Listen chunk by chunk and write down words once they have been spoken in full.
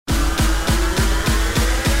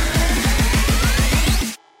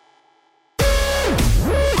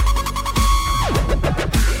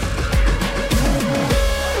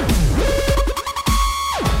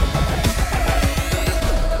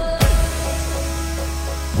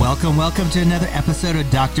Welcome to another episode of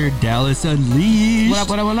Dr. Dallas Unleashed. What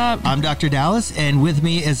up? I'm Dr. Dallas, and with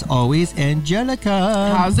me, as always,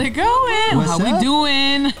 Angelica. How's it going? What's How up? we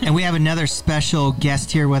doing? And we have another special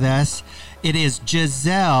guest here with us. It is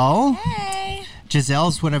Giselle. Hey.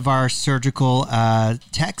 Giselle's one of our surgical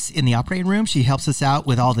techs in the operating room. She helps us out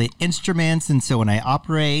with all the instruments, and so when I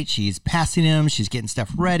operate, she's passing them, she's getting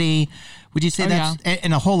stuff ready. Would you say that's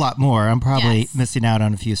and a whole lot more? I'm probably missing out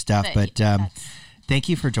on a few stuff, but thank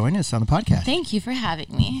you for joining us on the podcast. Thank you for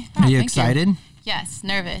having me. Are you excited? Yes,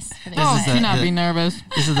 nervous. Do not be nervous.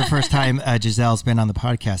 This is the first time Giselle's been on the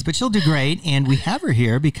podcast, but she'll do great. And we have her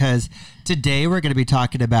here because today we're going to be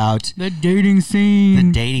talking about The dating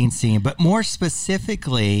scene. But more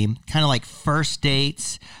specifically, kind of like first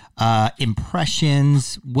dates,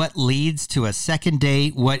 impressions, what leads to a second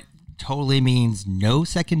date, what totally means no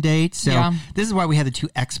second date. So this is why we have the two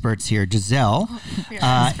experts here, Giselle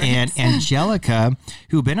and Angelica,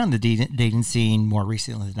 who've been on the dating scene more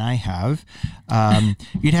recently than I have.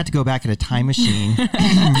 You'd have to go back in a time machine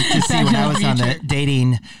to see when I was on the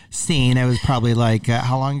dating scene. That was probably like,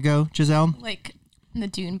 how long ago, Giselle? Like the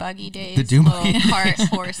dune buggy days. The dune buggy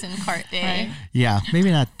horse and cart day. Right. Yeah, maybe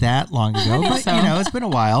not that long ago, but so. you know, it's been a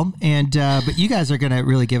while. And but you guys are going to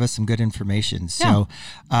really give us some good information. So,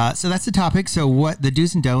 so that's the topic. So, what the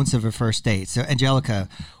do's and don'ts of a first date? So, Angelica,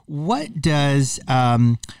 what does a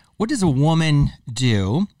woman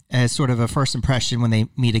do as sort of a first impression when they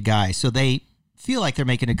meet a guy? So they feel like they're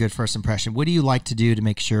making a good first impression. What do you like to do to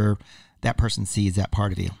make sure that person sees that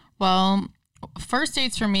part of you? Well, first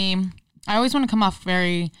dates for me, I always want to come off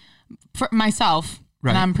for myself.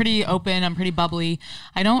 Right. And I'm pretty open. I'm pretty bubbly.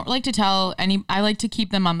 I don't like to I like to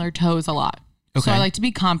keep them on their toes a lot. Okay. So I like to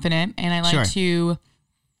be confident, and I like to,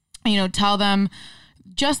 tell them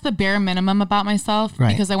just the bare minimum about myself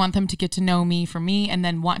because I want them to get to know me for me and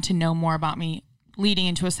then want to know more about me leading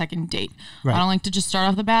into a second date. Right. I don't like to just start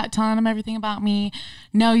off the bat telling them everything about me.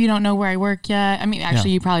 No, you don't know where I work yet. I mean,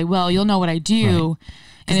 actually, you probably will. You'll know what I do. Right.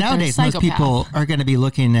 And nowadays, most people are going to be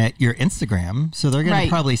looking at your Instagram, so they're going to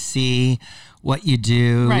probably see what you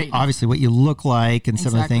do, obviously what you look like, and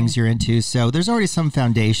some of the things you're into. So there's already some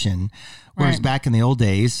foundation. Whereas back in the old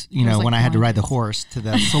days, when I had to ride the horse to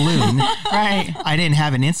the saloon, I didn't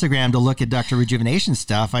have an Instagram to look at Dr. Rejuvenation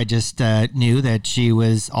stuff. I just knew that she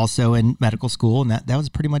was also in medical school, and that was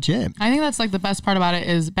pretty much it. I think that's like the best part about it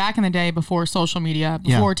is back in the day before social media,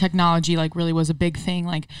 before technology like really was a big thing,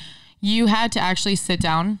 like you had to actually sit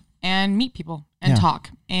down and meet people and talk.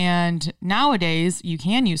 And nowadays you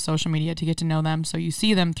can use social media to get to know them. So you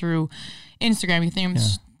see them through Instagram, you see them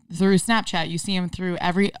through Snapchat, you see them through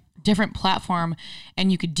every different platform,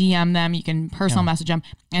 and you could DM them, you can personal message them.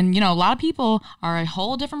 And, a lot of people are a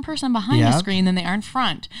whole different person behind the screen than they are in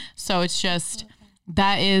front. So it's just,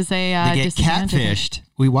 that is a they get catfished.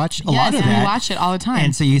 We watch a lot of that. We watch it all the time.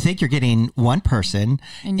 And so you think you're getting one person,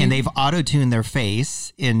 and they've auto-tuned their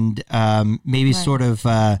face and maybe sort of,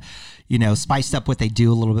 spiced up what they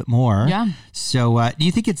do a little bit more. Yeah. So do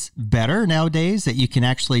you think it's better nowadays that you can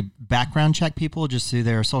actually background check people just through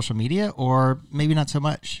their social media, or maybe not so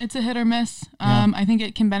much? It's a hit or miss. I think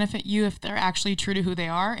it can benefit you if they're actually true to who they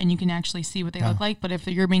are and you can actually see what they look like. But if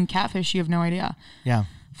you're being catfish, you have no idea. Yeah.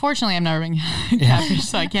 Fortunately, I've never been catfish,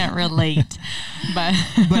 so I can't relate. But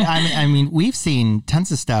I mean, we've seen tons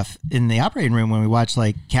of stuff in the operating room when we watch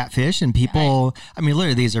like catfish and people. Right. I mean,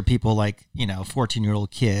 literally, these are people like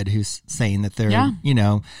 14-year-old kid who's saying that they're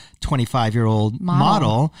 25-year-old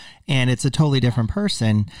model, and it's a totally different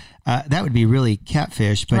person. That would be really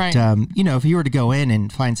catfish. But if you were to go in and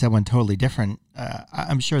find someone totally different,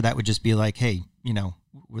 I'm sure that would just be like, hey,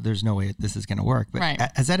 there's no way this is going to work.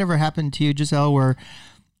 But has that ever happened to you, Giselle, where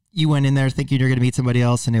you went in there thinking you're going to meet somebody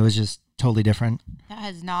else and it was just totally different? That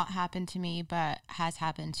has not happened to me, but has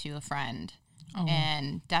happened to a friend. Oh.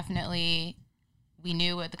 And definitely we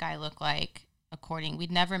knew what the guy looked like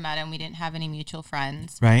we'd never met him. We didn't have any mutual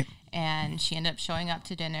friends. Right. And she ended up showing up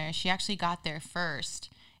to dinner. She actually got there first.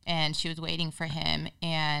 And she was waiting for him,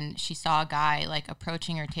 and she saw a guy like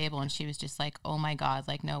approaching her table, and she was just like, "Oh my God,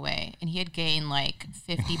 like no way!" And he had gained like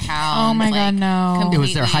 50 pounds. Oh my God, no! Completely. It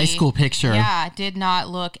was their high school picture. Yeah, did not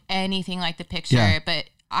look anything like the picture. But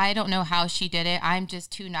I don't know how she did it. I'm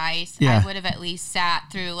just too nice. I would have at least sat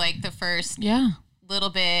through like the first little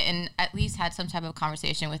bit and at least had some type of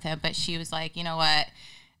conversation with him. But she was like, "You know what?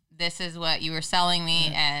 This is what you were selling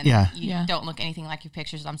me, and you don't look anything like your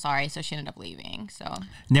pictures. I'm sorry." So she ended up leaving. So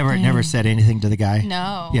never said anything to the guy.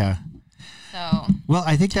 No. Yeah. So well,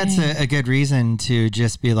 I think that's a good reason to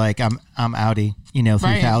just be like, I'm outie,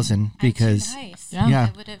 3,000 because nice.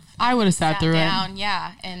 I would have sat through down, it.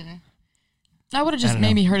 yeah, and I would have just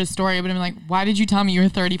maybe heard a story, but I'm like, why did you tell me you were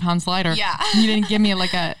 30 pounds lighter? Yeah. You didn't give me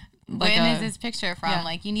like a... When is this picture from? Yeah.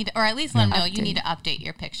 Like you need to, or at least let them know you need to update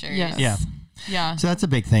your pictures. Yes. Yeah. Yeah. So that's a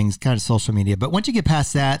big thing, kind of social media. But once you get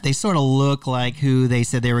past that, they sort of look like who they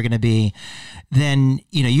said they were going to be. Then,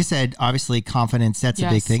 you said obviously confidence, that's a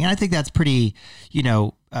big thing. And I think that's pretty,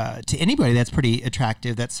 to anybody, that's pretty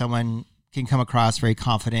attractive that someone can come across very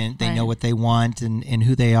confident. They know what they want and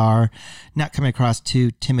who they are, not coming across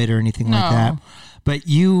too timid or anything like that. But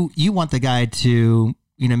you want the guy to,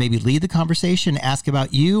 maybe lead the conversation, ask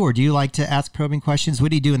about you, or do you like to ask probing questions?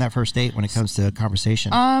 What do you do in that first date when it comes to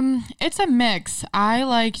conversation? It's a mix. I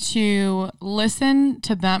like to listen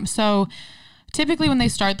to them. So typically when they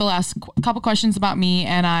start, they'll ask a couple questions about me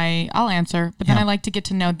and I'll answer, but then I like to get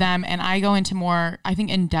to know them and I go into more, I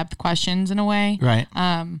think, in-depth questions in a way. Right.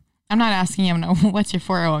 I'm not asking him, what's your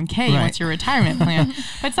 401k? Right. What's your retirement plan?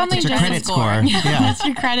 But something what's your credit score? Yeah. What's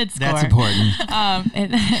your credit score? That's important.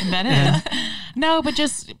 That is. No, but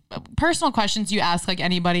just personal questions you ask like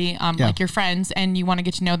anybody, like your friends, and you want to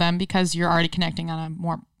get to know them because you're already connecting on a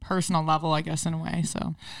more personal level, I guess, in a way.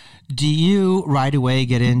 So do you right away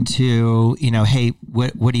get into, hey,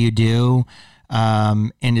 what do you do?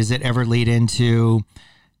 And does it ever lead into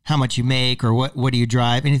how much you make or what do you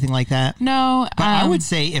drive, anything like that? No. But I would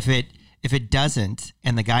say if it doesn't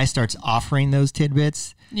and the guy starts offering those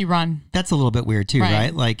tidbits, you run. That's a little bit weird too,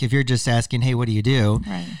 right? Like if you're just asking, hey, what do you do?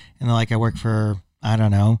 Right. And they're like, I work for, I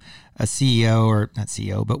don't know, a CEO or not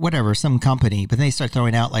CEO, but whatever, some company. But then they start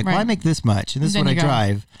throwing out like, well, I make this much and this is what I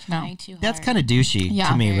drive. No. That's kind of douchey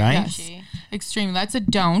to me, right? Douchey. Extreme. That's a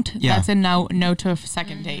don't. Yeah. That's a no to a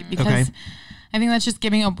second date because I think that's just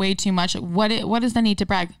giving up way too much. What does the need to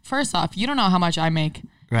brag? First off, you don't know how much I make.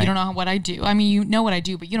 Right. You don't know what I do. I mean, you know what I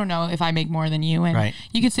do, but you don't know if I make more than you. And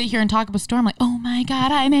you could sit here and talk up a storm like, oh my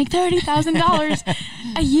God, I make $30,000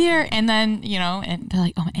 a year. And then, and they're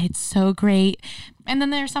like, oh, it's so great. And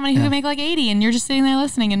then there's somebody who can make like 80 and you're just sitting there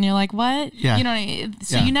listening and you're like, what? Yeah.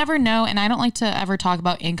 So you never know. And I don't like to ever talk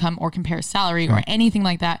about income or compare salary or anything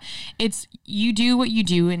like that. It's you do what you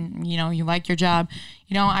do and, you like your job.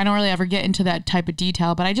 I don't really ever get into that type of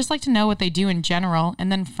detail, but I just like to know what they do in general. And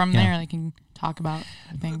then from there, they can talk about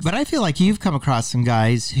things. But I feel like you've come across some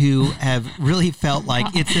guys who have really felt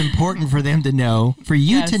like it's important for them to know, for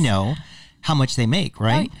you to know how much they make,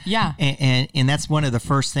 right? Yeah. And that's one of the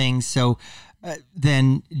first things. So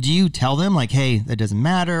then do you tell them like, hey, that doesn't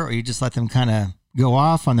matter, or you just let them kind of go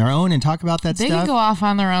off on their own and talk about that stuff? They can go off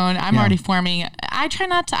on their own. I'm already forming. I try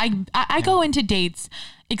not to. I go into dates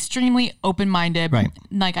extremely open-minded. Right.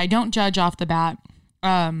 Like I don't judge off the bat.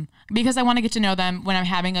 Because I want to get to know them when I'm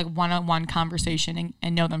having a one-on-one conversation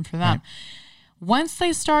and know them for them. Right. Once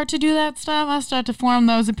they start to do that stuff, I start to form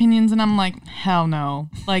those opinions and I'm like, hell no.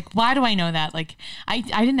 Like, why do I know that? Like, I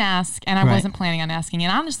didn't ask and I wasn't planning on asking.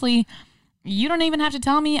 And honestly, you don't even have to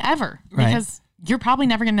tell me ever because you're probably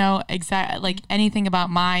never going to know like anything about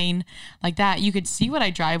mine like that. You could see what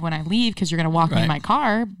I drive when I leave because you're going to walk me in my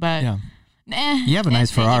car, but... Yeah. You have a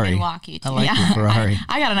nice Ferrari. I like your Ferrari.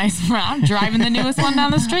 I got a nice Ferrari. I'm driving the newest one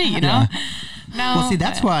down the street, No. Well, see,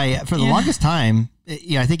 that's why for the longest time,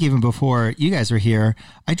 I think even before you guys were here,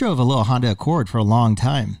 I drove a little Honda Accord for a long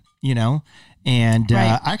time, And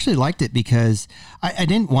I actually liked it because I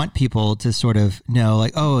didn't want people to sort of know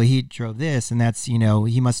like, oh, he drove this and that's,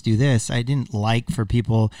 he must do this. I didn't like for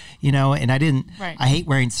people, and I didn't, I hate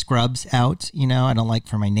wearing scrubs out, I don't like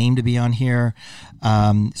for my name to be on here. So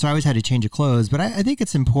I always had to change of clothes, but I think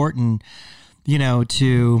it's important,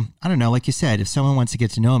 to, I don't know, like you said, if someone wants to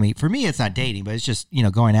get to know me, for me, it's not dating, but it's just,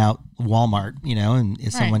 going out Walmart, and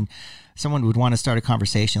if someone would want to start a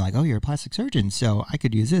conversation like, oh, you're a plastic surgeon, so I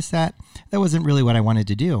could use this, that. That wasn't really what I wanted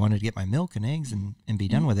to do. I wanted to get my milk and eggs and be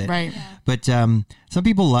done with it. Right. Yeah. But some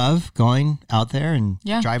people love going out there and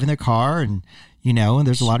driving their car and, and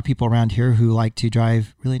there's a lot of people around here who like to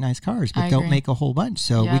drive really nice cars, but don't make a whole bunch.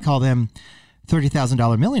 So we call them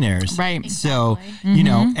 $30,000 millionaires. Right. So,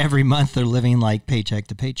 every month they're living like paycheck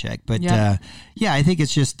to paycheck. But I think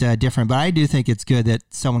it's just different. But I do think it's good that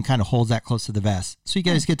someone kind of holds that close to the vest. So you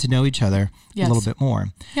guys get to know each other a little bit more.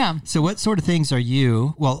 Yeah. So what sort of things are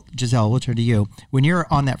you, well, Giselle, we'll turn to you. When you're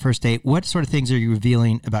on that first date, what sort of things are you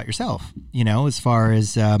revealing about yourself? As far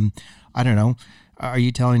as, I don't know, are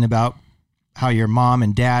you telling about how your mom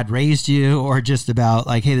and dad raised you, or just about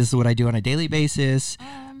like, hey, this is what I do on a daily basis?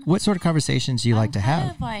 What sort of conversations do you like to have?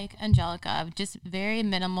 Kind of like Angelica, just very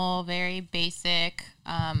minimal, very basic.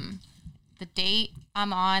 The date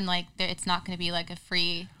I'm on, like, it's not going to be like a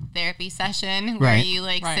free therapy session where you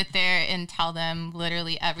sit there and tell them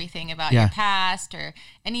literally everything about your past or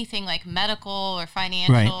anything like medical or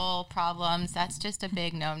financial problems. That's just a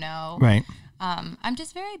big no-no. Right. I'm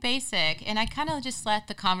just very basic, and I kind of just let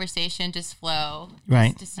the conversation just flow,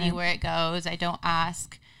 right, to see where it goes. I don't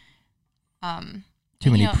ask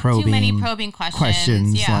too many probing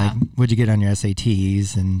questions. Like, what'd you get on your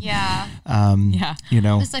SATs? And you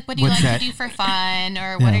know, just like, what do you like to do for fun,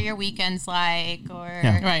 or what are your weekends like, or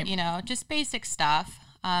you know, just basic stuff.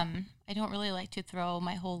 I don't really like to throw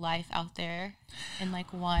my whole life out there in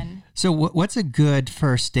like one. So what's a good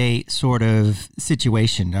first date sort of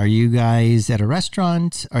situation? Are you guys at a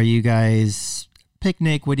restaurant? Are you guys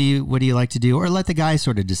picnic? What do you like to do? Or let the guy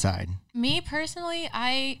sort of decide? Me personally,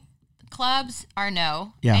 clubs are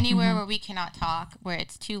no. Yeah. Anywhere where we cannot talk, where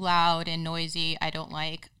it's too loud and noisy, I don't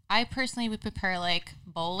like. I personally would prefer like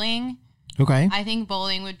bowling. Okay. I think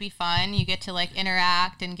bowling would be fun. You get to like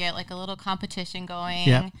interact and get like a little competition going.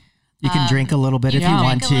 Yeah. You can drink a little bit if you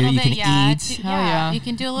want to. You can eat. You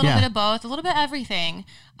can do a little bit of both, a little bit of everything.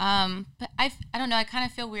 But I don't know. I kind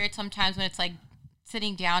of feel weird sometimes when it's like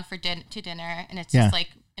sitting down for dinner and it's just like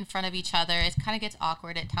in front of each other. It kind of gets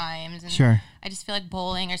awkward at times. And I just feel like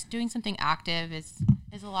bowling or doing something active is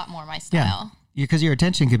a lot more my style. Because your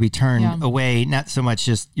attention could be turned away, not so much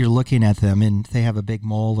just you're looking at them and they have a big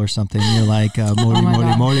mole or something. You're like,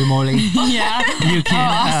 moly. Yeah. You can,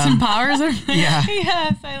 Austin Powers. Yes,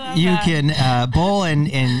 I love you that. You can bowl and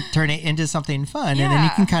turn it into something fun. And then you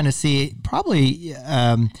can kind of see probably,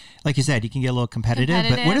 like you said, you can get a little competitive.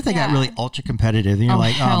 But what if they got really ultra competitive and you're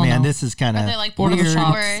like, oh man, this is kind of like weird.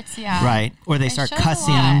 Shorts, Right. Or they start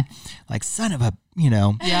cussing like son of a,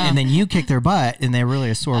 and then you kick their butt and they're really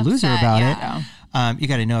a sore loser about it. You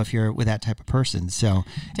got to know if you're with that type of person. So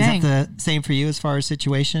is that the same for you as far as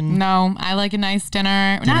situation? No, I like a nice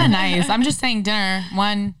dinner. Not a nice. I'm just saying dinner.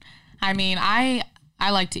 One, I mean, I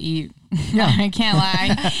like to eat. Yeah. I can't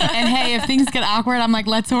lie. And hey, if things get awkward, I'm like,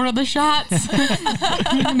 let's order the shots.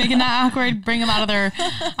 Make it not awkward. Bring them out of their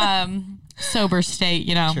sober state,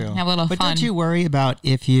 Have a little fun. But don't you worry about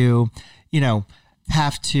if you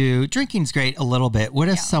have to, drinking's great a little bit. What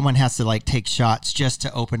if someone has to like take shots just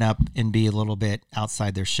to open up and be a little bit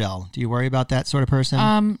outside their shell? Do you worry about that sort of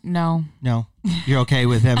person? No. You're okay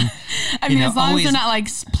with them? I mean, as long as they're not like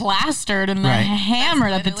plastered and they're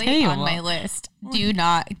hammered at the table. On my list, do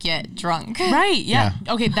not get drunk. Right. Yeah.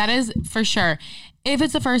 Okay. That is for sure. If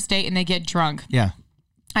it's a first date and they get drunk. Yeah.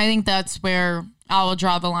 I think that's where I will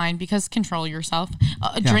draw the line, because control yourself.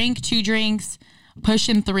 A drink, 2 drinks,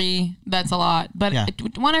 pushing 3, that's a lot. But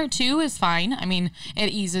 1 or 2 is fine. I mean,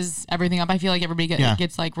 it eases everything up. I feel like everybody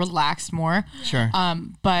gets like relaxed more. Sure.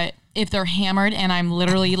 But if they're hammered and I'm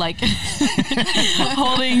literally like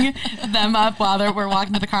holding them up while we're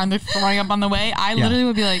walking to the car and they're throwing up on the way, I literally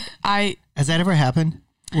would be like, Has that ever happened?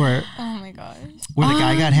 Where? Oh my gosh. Where the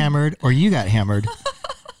guy got hammered or you got hammered?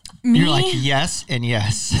 You're like, yes and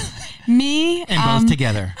yes. Me and both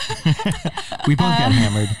together. We both got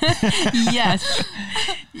hammered. Yes.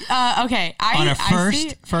 Okay. On a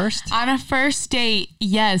first? On a first date,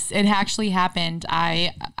 yes, it actually happened.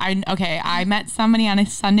 I met somebody on a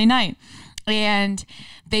Sunday night, and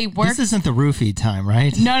they worked. This isn't the roofie time,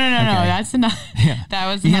 right? No. That's enough. Yeah. That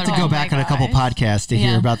was. You have to go back on a couple podcasts to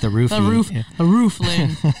hear about the roofie. The roofling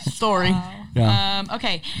story. Wow. Yeah.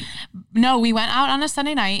 Okay. No, we went out on a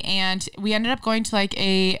Sunday night and we ended up going to like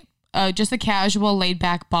just a casual laid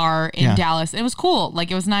back bar in Dallas. It was cool.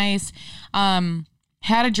 Like, it was nice.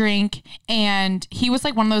 Had a drink, and he was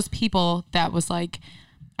like one of those people that was like,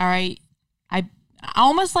 all right, I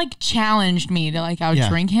almost like challenged me to like out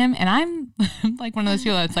drink him. And I'm like one of those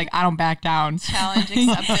people that's like, I don't back down. Challenge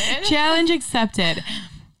accepted. Challenge accepted.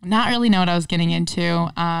 Not really know what I was getting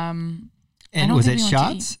into. And was it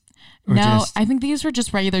shots? No, I think these were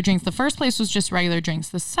just regular drinks. The first place was just regular drinks.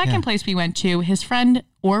 The second place we went to, his friend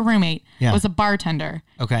or roommate was a bartender.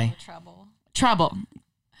 Okay. Trouble.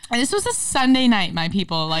 And this was a Sunday night, my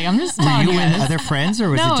people. Like, I'm just telling you. Were you with other friends, or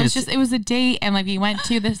was it just... it was a date, and like we went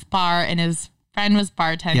to this bar and his friend was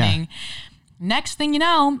bartending. Next thing you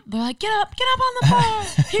know, they're like, get up on the bar.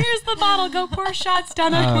 Here's the bottle. Go pour shots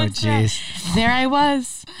down everyone's throat. There I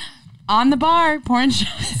was on the bar pouring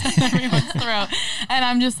shots down everyone's throat. And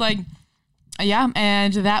I'm just like,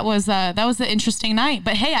 and that was an interesting night.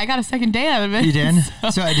 But hey, I got a second date out of it. You did?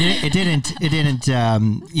 So it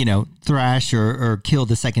didn't thrash or kill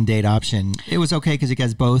the second date option. It was okay because you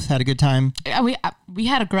guys both had a good time. We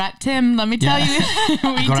had a great time. Let me tell you,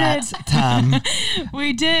 we did. Time.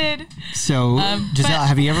 We did. So, Giselle,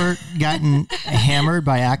 have you ever gotten hammered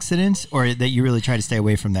by accident, or that you really try to stay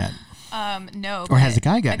away from that? No. Or has the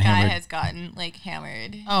guy gotten hammered? The guy has gotten like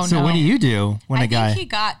hammered. Oh, so no. what do you do when a guy? I think he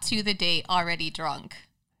got to the date already drunk.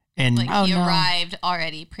 And he arrived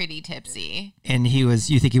already pretty tipsy. And you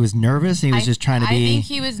think he was nervous? And he was just trying to be. I think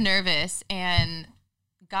he was nervous and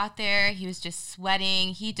got there. He was just sweating.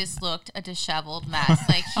 He just looked a disheveled mess.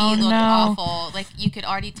 Like he looked awful. Like you could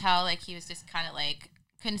already tell. Like he was just kind of like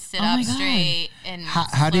couldn't sit up straight. And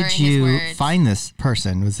how did you find this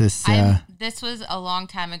person? Was this? This was a long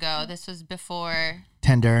time ago. This was before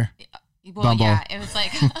Tinder. Well, Bumble. yeah, it was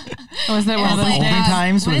like. Was it one of those olden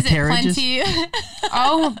times with carriages?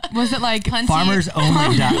 Was it like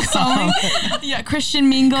FarmersOnly.com? Yeah, Christian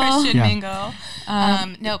Mingle. Mingle.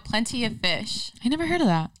 No, Plenty of Fish. I never heard of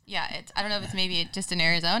that. Yeah, I don't know if it's maybe just in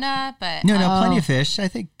Arizona, but no, Plenty of Fish. I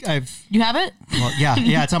think I've. You have it? Well, yeah,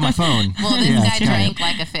 it's on my phone. Well, this guy drank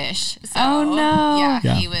like a fish. So, oh no!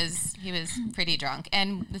 Yeah, he was pretty drunk.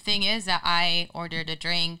 And the thing is that I ordered a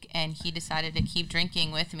drink, and he decided to keep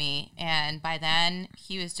drinking with me. And by then,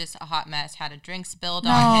 he was just a hot mess. Had a drink spilled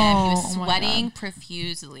on him. He was sweating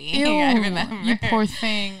profusely. Ew, I remember. You poor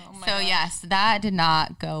thing. So yes, that did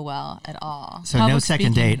not go well at all. So no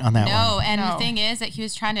second date on that one. No, and the thing is that he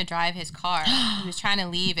was trying to drive his car. He was trying to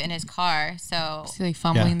leave in his car. So was he like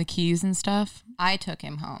fumbling the keys and stuff? I took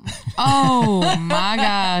him home. Oh my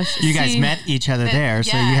gosh! You guys met each other there,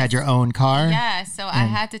 so you had your own car. Yeah, so I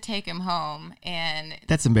had to take him home, and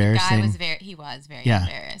that's embarrassing. The guy was very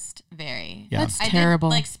embarrassed. Very. Yeah. That's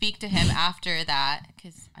terrible. I did speak to him after that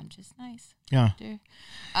because I'm just nice. Yeah.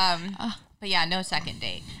 But yeah, no second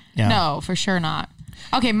date. Yeah. No, for sure not.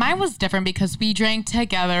 Okay, mine was different because we drank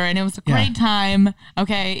together and it was a great time.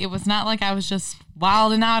 Okay, it was not like I was just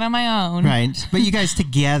wilding out on my own. Right. But you guys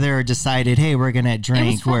together decided, hey, we're going to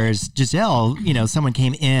drink. Whereas Giselle, someone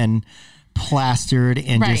came in plastered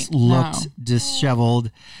and just looked disheveled.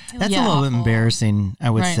 That's a little bit embarrassing, I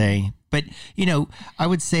would say. But, I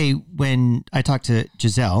would say when I talk to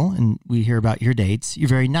Giselle and we hear about your dates, you're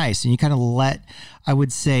very nice. And you kind of let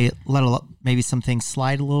maybe some things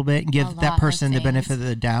slide a little bit and give that person the benefit of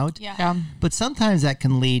the doubt. Yeah. But sometimes that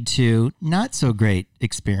can lead to not so great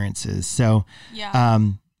experiences. So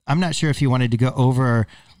I'm not sure if you wanted to go over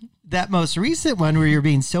that most recent one where you're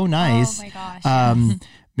being so nice. Oh, my gosh.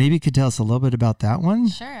 Maybe you could tell us a little bit about that one.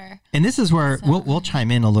 Sure. And this is where we'll chime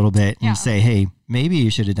in a little bit and say, hey, maybe you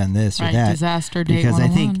should have done this or that. Disaster date because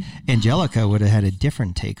 101. I think Angelica would have had a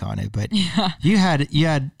different take on it. But you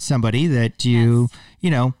had somebody that you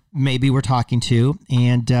maybe were talking to,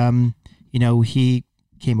 and he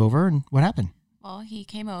came over, and what happened? Well, he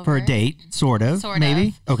came over for a date, sort of.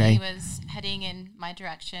 Maybe. Okay. He was heading in my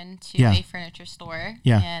direction to a furniture store,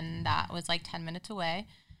 and that was like 10 minutes away.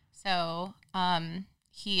 So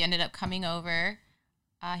he ended up coming over.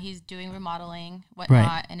 He's doing remodeling,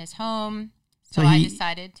 whatnot, in his home. So I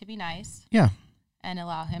decided to be nice. Yeah. And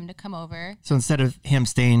allow him to come over. So instead of him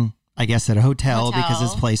staying, I guess, at a hotel because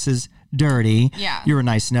his place is dirty, you were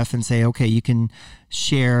nice enough and say, okay, you can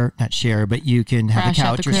not share, but you can have a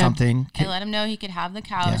couch or something. I let him know he could have the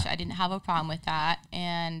couch. I didn't have a problem with that.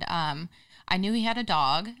 And I knew he had a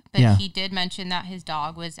dog, but he did mention that his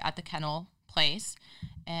dog was at the kennel place.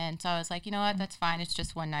 And so I was like, you know what, that's fine. It's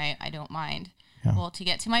just one night. I don't mind. Yeah. Well, to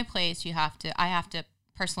get to my place, I have to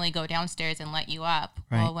personally go downstairs and let you up.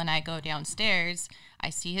 Right. Well, when I go downstairs,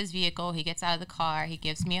 I see his vehicle. He gets out of the car. He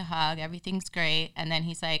gives me a hug. Everything's great. And then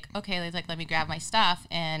he's like, okay, let me grab my stuff.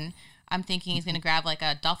 And I'm thinking he's going to grab like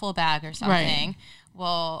a duffel bag or something. Right.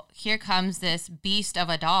 Well, here comes this beast of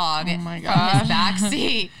a dog from his back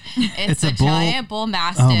seat. It's a giant bull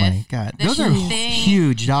mastiff. Oh my God. Those are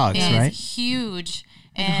huge dogs, right? It's huge.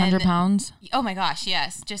 Like 100 pounds? Oh my gosh,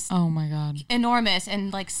 yes. Just oh my God. Enormous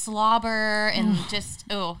and like slobber and just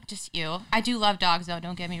ew. I do love dogs though,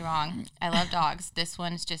 don't get me wrong. I love dogs. This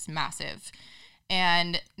one's just massive.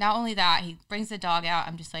 And not only that, he brings the dog out.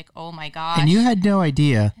 I'm just like, oh my gosh. And you had no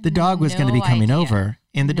idea the dog was going to be coming over.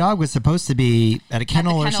 And the dog was supposed to be at a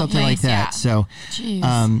kennel or something like that. So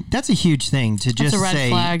that's a huge thing to just a red say,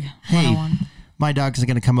 flag. hey, my dog's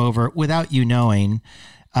going to come over without you knowing.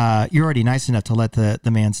 You're already nice enough to let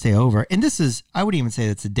the man stay over. And this is, I wouldn't even say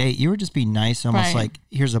that's a date. You were just being nice, almost like,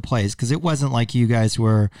 here's a place. Because it wasn't like you guys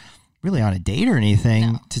were really on a date or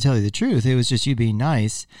anything, to tell you the truth. It was just you being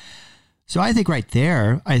nice. So I think right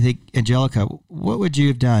there, Angelica, what would you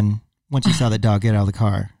have done once you saw the dog get out of the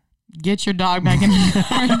car? Get your dog back in the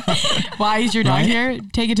car. Why is your dog here?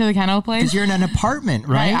 Take it to the kennel place. Because you're in an apartment,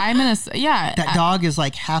 right? I'm in a, That dog is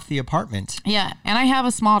like half the apartment. Yeah. And I have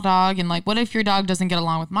a small dog. And like, what if your dog doesn't get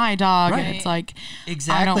along with my dog? Right. And it's like,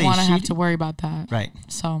 I don't want to have to worry about that. Right.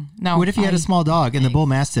 So, no. What if you had a small dog and the bull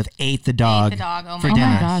mastiff ate the dog, oh for dinner? Oh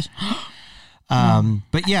my gosh.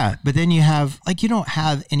 But then you have you don't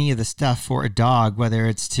have any of the stuff for a dog, whether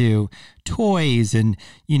it's to toys and,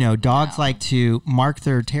 dogs like to mark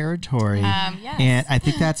their territory. Yes. And I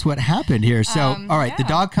think that's what happened here. So, all right, the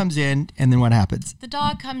dog comes in and then what happens? The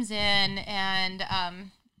dog comes in and,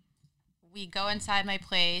 we go inside my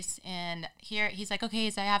place and here he's like, okay,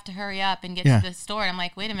 so I have to hurry up and get to the store. And I'm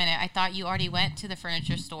like, wait a minute. I thought you already went to the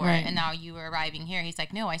furniture store and now you were arriving here. He's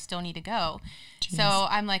like, no, I still need to go. Jeez. So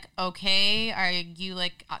I'm like, okay, are you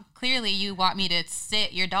clearly you want me to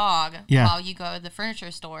sit your dog while you go to the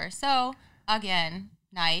furniture store. So again,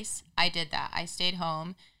 nice. I did that. I stayed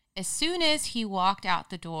home. As soon as he walked out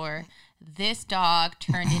the door, this dog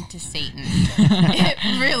turned into Satan.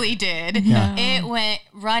 It really did. Yeah. It went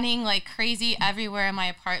running like crazy everywhere in my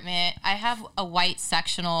apartment. I have a white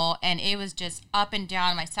sectional and it was just up and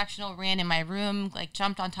down. My sectional ran in my room,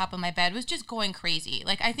 jumped on top of my bed. It was just going crazy.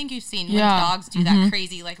 I've seen when dogs do that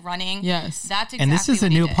crazy running. Yes. That's exactly and this is a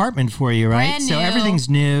new apartment for you, right? Brand so new. Everything's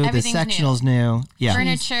new. The sectional's new. Yeah.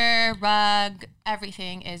 Furniture, rug,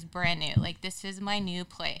 everything is brand new. This is my new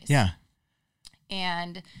place. Yeah.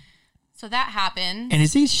 And so that happens. And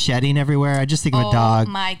is he shedding everywhere? I just think of a dog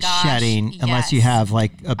shedding, unless you have a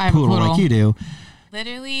poodle like you do.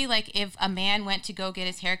 Literally, if a man went to go get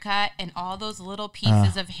his hair cut and all those little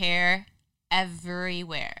pieces of hair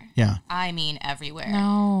everywhere. Yeah. I mean everywhere.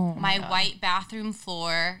 No. My white bathroom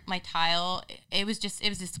floor, my tile, it was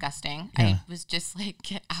disgusting. Yeah. I was just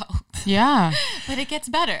get out. Yeah. But it gets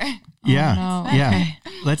better. Yeah. Oh, no. Yeah. Okay.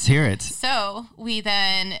 Let's hear it. So we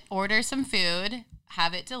then order some food,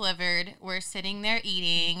 have it delivered. We're sitting there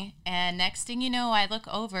eating. And next thing you know, I look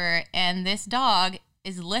over and this dog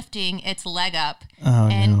is lifting its leg up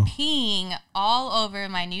and peeing all over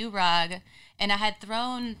my new rug. And I had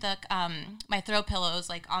thrown the my throw pillows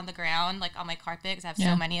on the ground, on my carpet because I have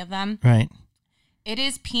so many of them. Right. It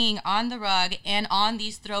is peeing on the rug and on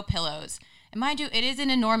these throw pillows. And mind you, it is an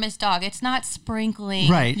enormous dog. It's not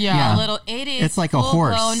sprinkling a little. It is it's like a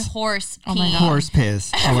full-blown horse Oh my God. Horse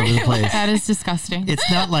piss all over the place. That is disgusting.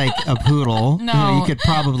 It's not like a poodle. No. You could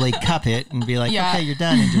probably cup it and be like, okay, you're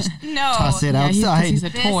done, and just toss it outside. He's a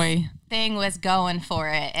toy. This thing was going for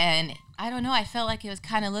it. And I don't know. I felt like it was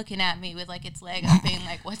kind of looking at me with its leg up, being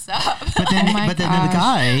like, "What's up?" But then, the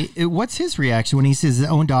guy, what's his reaction when he sees his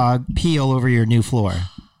own dog pee all over your new floor?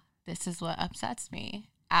 This is what upsets me.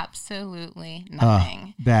 Absolutely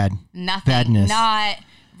nothing. Bad. Nothing. Badness. Not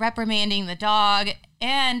reprimanding the dog.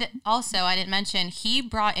 And also, I didn't mention, he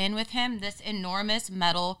brought in with him this enormous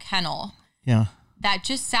metal kennel. Yeah. That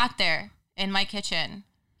just sat there in my kitchen.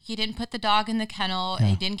 He didn't put the dog in the kennel.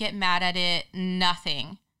 He didn't get mad at it.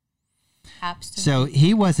 Nothing. Absolutely. So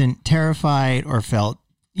he wasn't terrified or felt,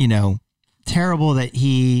 terrible that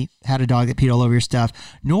he had a dog that peed all over your stuff,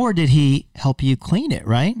 nor did he help you clean it,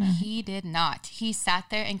 right? He did not. He sat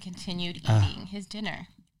there and continued eating his dinner.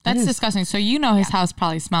 That's disgusting. So his house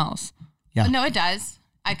probably smells. Yeah. No, it does.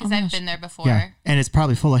 Because I've been there before. Yeah. And it's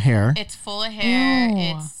probably full of hair. It's full of hair.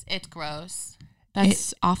 Ew. It's gross.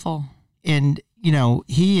 That's awful. And,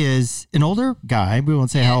 he is an older guy. We won't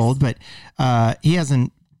say how old, but he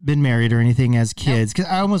hasn't been married or anything as kids.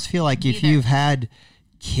 Because I almost feel like if you've had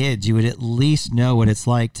kids, you would at least know what it's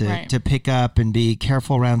like to pick up and be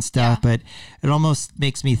careful around stuff. But it almost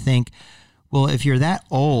makes me think, well, if you're that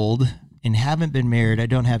old and haven't been married, I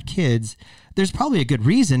don't have kids, there's probably a good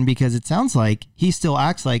reason, because it sounds like he still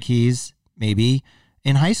acts like he's maybe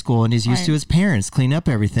in high school and is used to his parents clean up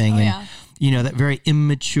everything. That very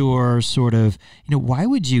immature sort of, why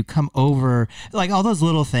would you come over, all those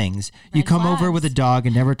little things? You come over with a dog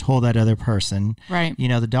and never told that other person. Right.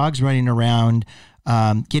 The dog's running around,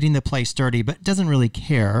 getting the place dirty, but doesn't really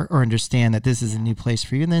care or understand that this is a new place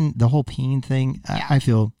for you. And then the whole peeing thing,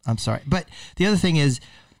 I'm sorry. But the other thing is,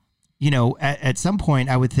 at some point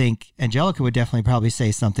I would think Angelica would definitely probably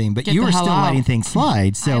say something, but you were still letting things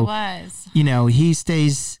slide. So, I was. He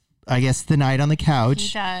stays, I guess, the night on the couch.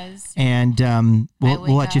 He does. And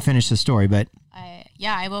we'll let you finish the story, but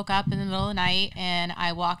I woke up in the middle of the night and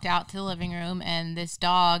I walked out to the living room and this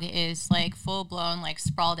dog is full blown,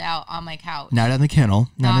 sprawled out on my couch. Not in the kennel.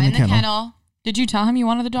 Not in the kennel. Did you tell him you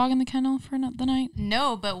wanted the dog in the kennel for the night?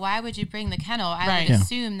 No, but why would you bring the kennel? I would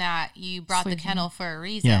assume that you brought the kennel for a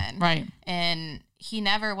reason. Yeah. Right. And he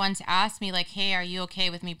never once asked me hey, are you okay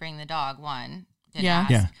with me bringing the dog? One. Didn't Yeah.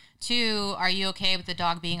 ask. Yeah. Two, are you okay with the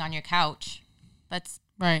dog being on your couch? That's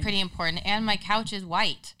pretty important. And my couch is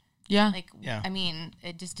white. Yeah. I mean,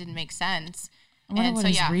 it just didn't make sense. I wonder what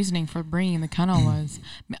his reasoning for bringing the kennel was.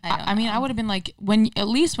 I mean, I would have been when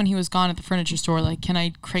he was gone at the furniture store, can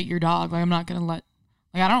I crate your dog? I'm not going to let,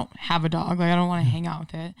 I don't have a dog. I don't want to hang out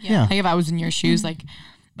with it. Yeah. If I was in your shoes,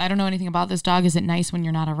 I don't know anything about this dog. Is it nice when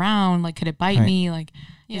you're not around? Like, could it bite me? Like,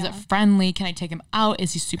 is it friendly? Can I take him out?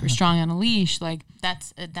 Is he super strong on a leash? Like,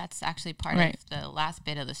 that's actually part of the last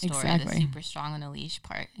bit of the story. The super strong on a leash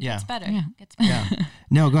part. It gets better. Yeah. Gets better. Yeah.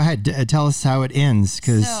 No, go ahead. Tell us how it ends,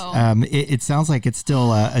 because it sounds like it's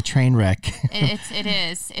still a train wreck. It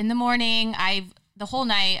is. In the morning, the whole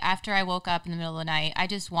night after I woke up in the middle of the night, I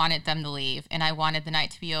just wanted them to leave, and I wanted the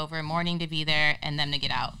night to be over, morning to be there, and them to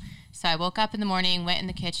get out. So I woke up in the morning, went in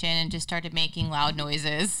the kitchen, and just started making loud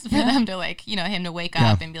noises for them to, like, him to wake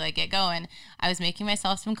up and be like, get going. I was making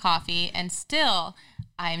myself some coffee, and still,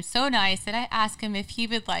 I'm so nice that I asked him if he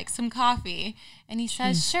would like some coffee. And he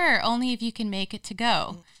says, sure, only if you can make it to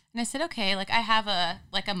go. And I said, okay, like, I have a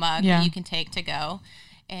mug that you can take to go.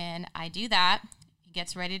 And I do that. He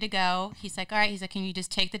gets ready to go. He's like, all right. He's like, can you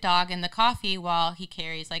just take the dog and the coffee while he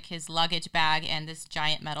carries, like, his luggage bag and this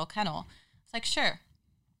giant metal kennel? It's like, sure.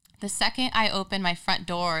 The second I open my front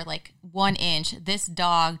door, like 1 inch, this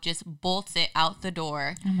dog just bolts it out the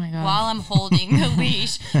door. Oh my God. While I'm holding the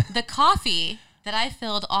leash. The coffee that I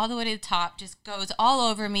filled all the way to the top just goes all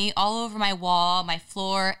over me, all over my wall, my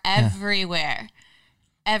floor, everywhere.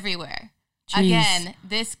 Everywhere. Jeez. Again,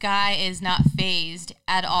 this guy is not fazed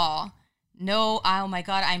at all. No, oh my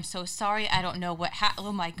God, I'm so sorry. I don't know what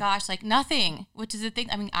oh my gosh, like nothing, which is the thing.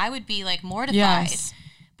 I mean, I would be like mortified. Yes.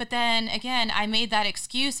 But then again, I made that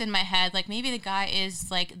excuse in my head, like maybe the guy is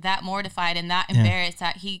like that mortified and that embarrassed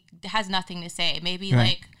that he has nothing to say. Maybe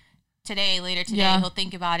like later today, he'll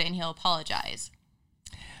think about it and he'll apologize.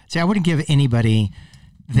 See, I wouldn't give anybody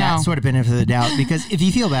that sort of benefit of the doubt, because if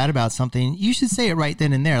you feel bad about something, you should say it right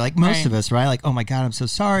then and there. Like most of us, right? Like, oh my God, I'm so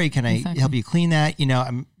sorry. Can I help you clean that?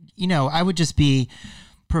 I would just be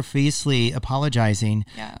profusely apologizing,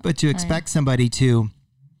 but to expect somebody to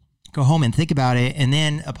go home and think about it and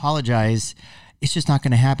then apologize, it's just not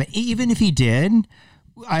going to happen. Even if he did,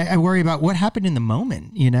 I worry about what happened in the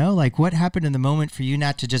moment, like what happened in the moment for you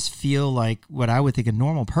not to just feel like what I would think a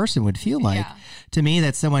normal person would feel like. To me,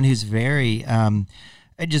 that's someone who's very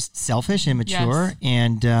just selfish, immature,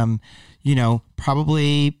 and,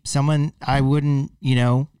 probably someone I wouldn't,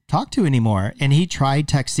 talk to anymore. And he tried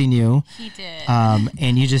texting you. He did.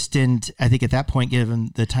 And you just didn't, I think at that point, give him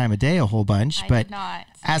the time of day a whole bunch. I did not.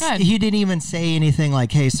 He didn't even say anything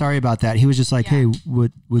like, hey, sorry about that. He was just like, hey,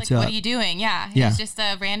 what's like, up? What are you doing? Yeah. It was just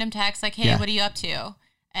a random text like, hey, what are you up to?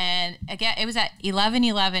 And again, it was at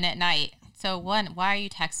 11:11 at night. So why are you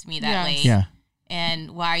texting me that late? Yeah.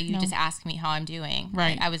 And why are you just asking me how I'm doing?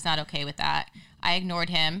 Right. I was not okay with that. I ignored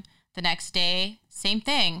him. The next day, same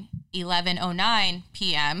thing, 11:09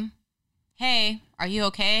 p.m. Hey, are you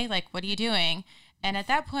okay? Like, what are you doing? And at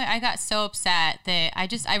that point, I got so upset that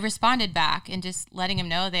I responded back and just letting him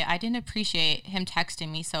know that I didn't appreciate him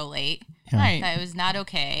texting me so late. Right. That it was not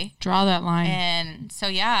okay. Draw that line. And so,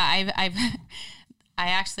 I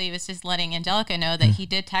actually was just letting Angelica know that he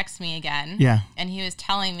did text me again. Yeah. And he was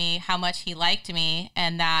telling me how much he liked me,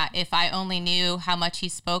 and that if I only knew how much he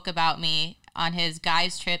spoke about me on his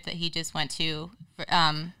guys trip that he just went to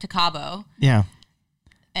Cabo. Yeah.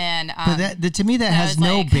 And but to me that has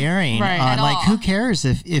no bearing on, like, who cares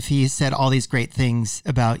if he said all these great things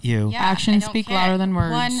about you. Yeah, actions speak louder than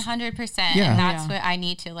words. 100%. Yeah. And that's what I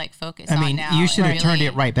need to like focus on now. You should have turned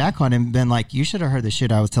it right back on him and been like, you should have heard the shit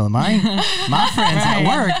I was telling my friends at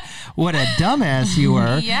work. What a dumbass you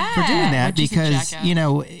were for doing that, because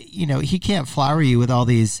he can't flower you with all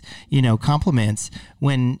these compliments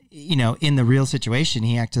when in the real situation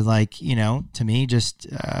he acted like to me just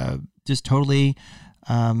totally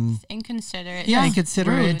inconsiderate. Yeah,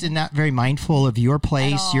 inconsiderate, rude, and not very mindful of your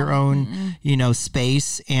place, your own,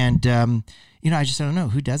 space. And, I just don't know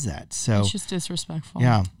who does that. So it's just disrespectful.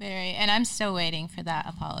 Yeah. Very. And I'm still waiting for that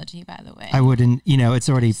apology, by the way. I wouldn't, it's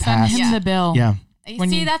already passed. Send him the bill. Yeah.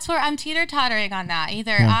 That's where I'm teeter-tottering on that.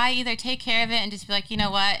 I take care of it and just be like, you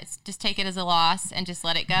know what, just take it as a loss and just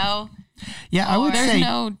let it go. Yeah, I would say,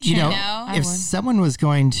 if someone was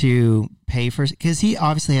going to pay for, because he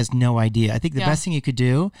obviously has no idea. I think the best thing you could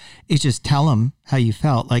do is just tell him how you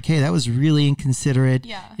felt. Like, hey, that was really inconsiderate.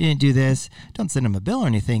 Yeah. You didn't do this. Don't send him a bill or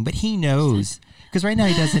anything, but he knows. Because right now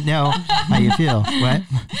he doesn't know how you feel. What?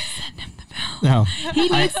 Send him the bill. No. He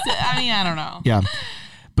needs to, I don't know. Yeah.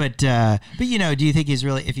 But do you think he's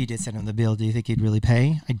really, if you did send him the bill, do you think he'd really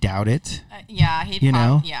pay? I doubt it. Yeah. He'd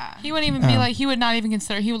He wouldn't even be like, he would not even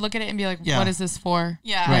consider, he would look at it and be like, what is this for?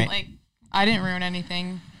 Yeah. Right. Like, I didn't ruin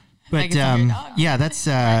anything. But, that's,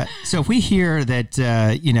 so if we hear that,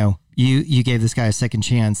 you gave this guy a second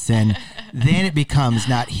chance, then it becomes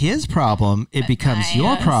not his problem. It becomes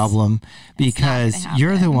your problem, because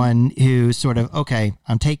you're the one who sort of, okay,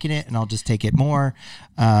 I'm taking it and I'll just take it more.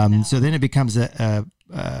 So then it becomes a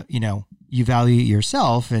you value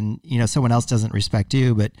yourself and, someone else doesn't respect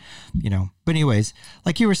you, but anyways,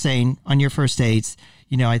 like you were saying on your first dates,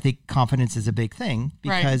 I think confidence is a big thing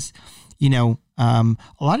because, a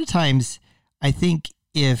lot of times I think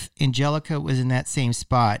if Angelica was in that same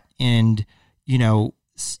spot and,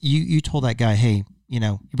 you told that guy, hey,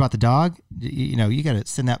 you brought the dog, you got to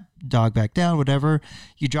send that dog back down, whatever.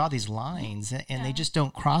 You draw these lines and they just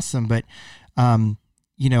don't cross them. But,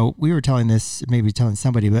 we were telling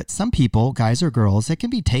somebody, but some people, guys or girls, they can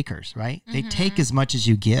be takers, right? Mm-hmm. They take as much as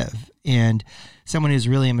you give. And someone who's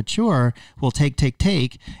really immature will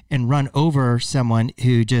take, and run over someone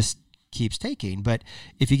who just keeps taking. But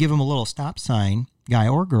if you give them a little stop sign, guy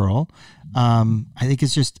or girl, I think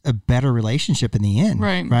it's just a better relationship in the end,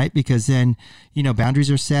 right? Because then,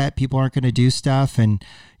 boundaries are set, people aren't going to do stuff. And,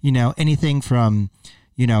 anything from,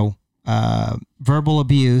 verbal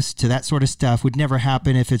abuse to that sort of stuff would never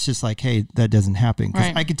happen if it's just like, hey, that doesn't happen.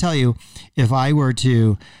 Because I could tell you, if I were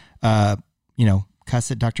to,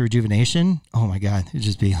 cuss at Dr. Rejuvenation, oh my God, it'd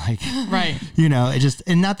just be like, it just,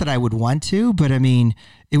 and not that I would want to, but I mean,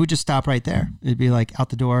 it would just stop right there. It'd be like out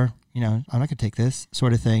the door, I'm not going to take this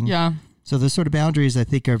sort of thing. Yeah. So those sort of boundaries I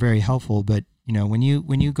think are very helpful, but when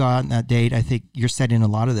you go out on that date, I think you're setting a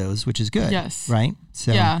lot of those, which is good. Yes. Right.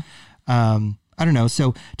 So, I don't know.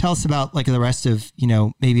 So tell us about like the rest of,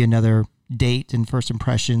 maybe another date and first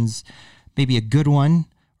impressions, maybe a good one,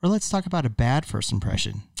 or let's talk about a bad first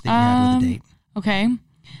impression that you had with a date. Okay.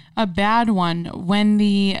 A bad one, when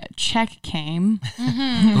the check came.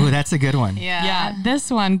 Mm-hmm. Oh, that's a good one. Yeah. This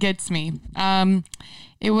one gets me.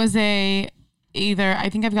 It was either, I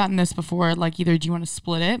think I've gotten this before, like either do you want to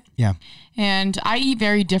split it? Yeah. And I eat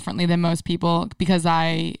very differently than most people because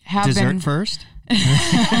I have dessert first?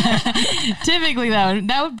 Typically, though,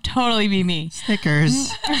 that would totally be me.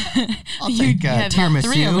 Snickers. I'll take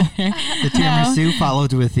tiramisu. The tiramisu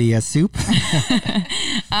followed with the soup.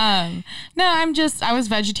 No, I was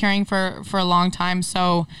vegetarian for a long time.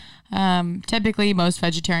 So typically, most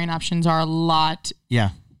vegetarian options are a lot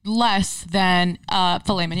less than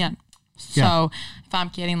filet mignon. So if I'm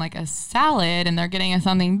getting like a salad and they're getting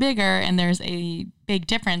something bigger and there's a big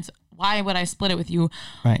difference, why would I split it with you?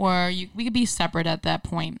 Right. Or we could be separate at that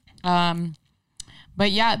point. But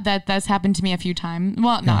yeah, that's happened to me a few times.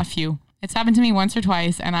 Well, not a few. It's happened to me once or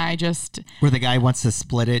twice, and I just... Where the guy wants to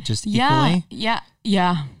split it just equally? Yeah.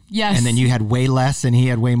 Yes. And then you had way less and he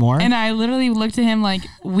had way more? And I literally looked at him like,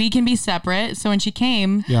 we can be separate. So when she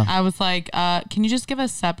came, I was like, can you just give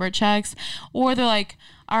us separate checks? Or they're like,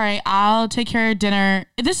 all right, I'll take care of dinner.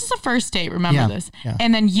 This is a first date, remember this. Yeah.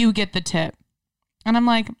 And then you get the tip. And I'm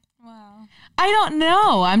like... I don't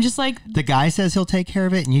know. I'm just like... The guy says he'll take care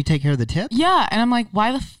of it and you take care of the tip? Yeah. And I'm like,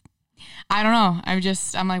 why I don't know.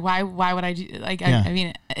 I'm like, why would I do... Like, I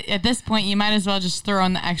mean, at this point, you might as well just throw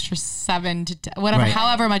in the extra 7 to 10, whatever,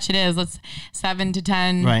 however much it is. Let's 7 to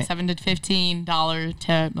 10, $7 to $15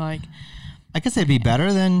 tip. Like... I guess it'd be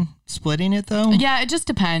better than splitting it, though. Yeah, it just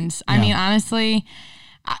depends. I mean, honestly,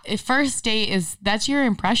 first date that's your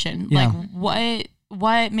impression. Yeah. Like,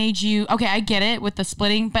 what made you... Okay, I get it with the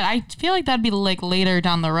splitting, but I feel like that'd be like later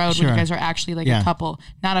down the road when you guys are actually like a couple,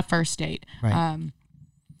 not a first date. Right.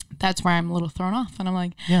 That's where I'm a little thrown off. And I'm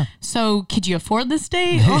like, so could you afford this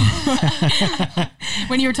date?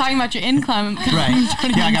 When you were talking about your income. Right.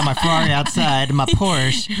 Yeah, I got my Ferrari outside, my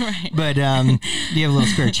Porsche. Right. But do you have a little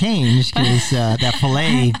spare change? Because that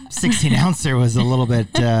filet 16 ouncer was a little bit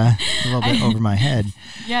over my head.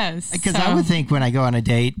 Yes. Because I would think when I go on a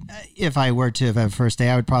date, if I were to have a first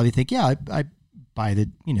day, I would probably think, I'd buy the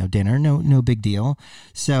dinner, no big deal.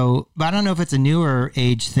 So, but I don't know if it's a newer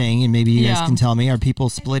age thing, and maybe you guys can tell me. Are people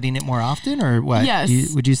splitting it more often, or what?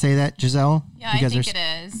 Yes. Would you say that, Giselle? Yeah, I think it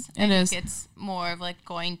is. I think it's more of like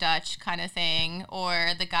going Dutch kind of thing, or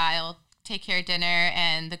the guy will take care of dinner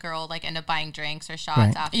and the girl like end up buying drinks or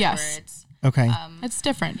shots afterwards. Yes. Okay. It's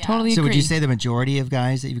different. Totally So agree. Would you say the majority of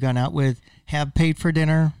guys that you've gone out with have paid for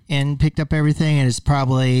dinner and picked up everything, and it's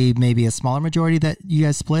probably maybe a smaller majority that you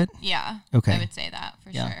guys split? Yeah. Okay. I would say that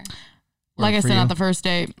for sure. Like I said, not the first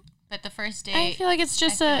date. But the first date, I feel like it's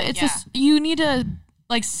just you need to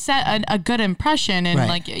like set a good impression, and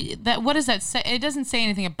like that. What does that say? It doesn't say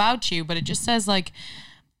anything about you, but it just says like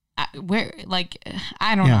where, like,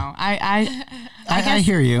 I don't know. I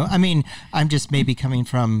hear you. I mean, I'm just maybe coming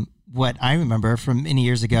from what I remember from many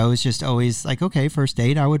years ago. Is just always like, okay, first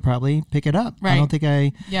date, I would probably pick it up. Right. I don't think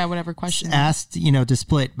I whatever question asked, to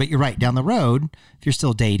split. But you're right, down the road, if you're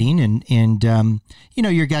still dating and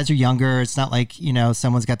your guys are younger, it's not like,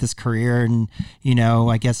 someone's got this career and,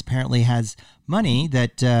 I guess apparently has money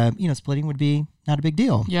that, splitting would be not a big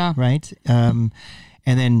deal. Yeah. Right.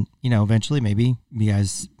 And then, eventually maybe you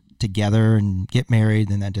guys together and get married,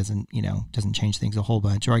 then that doesn't change things a whole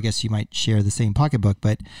bunch. Or I guess you might share the same pocketbook.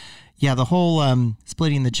 But yeah, the whole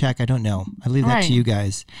splitting the check, I don't know. I leave that to you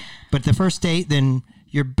guys. But the first date, then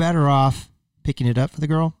you're better off picking it up for the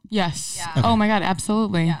girl? Yes. Yeah. Okay. Oh my God,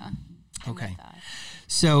 absolutely. Yeah. Okay.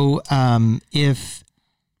 So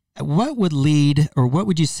what would lead, or what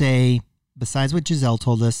would you say, besides what Giselle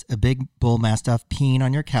told us, a big bull mastiff peeing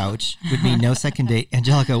on your couch would mean no second date?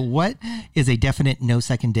 Angelica, what is a definite no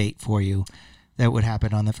second date for you that would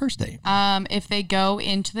happen on the first date? If they go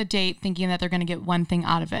into the date thinking that they're going to get one thing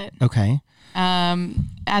out of it. Okay.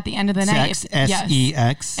 At the end of the night,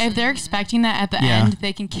 Sex. If they're expecting that at the end,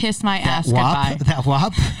 they can kiss my ass goodbye. That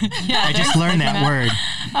wop? Yeah, I just learned that word.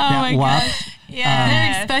 Oh my gosh. Yeah,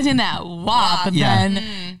 they're expecting that wop, but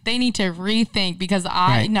then they need to rethink, because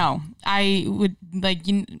I would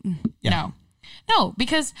no,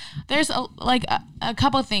 because there's a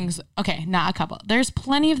couple of things. Okay, not a couple. There's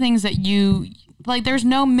plenty of things that you like. There's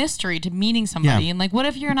no mystery to meeting somebody, and like, what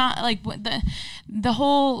if you're not like the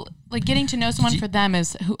whole like getting to know someone for them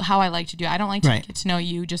is how I like to do it. I don't like to get to know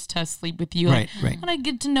you just to sleep with you. Right. I want to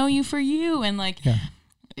get to know you for you, and like. Yeah.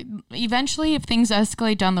 Eventually, if things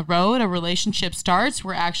escalate down the road, a relationship starts.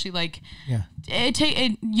 We're actually like,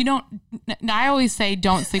 you don't. I always say,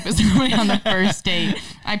 don't sleep with somebody on the first date.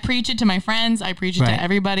 I preach it to my friends. I preach it to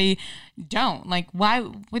everybody. Don't, like, why?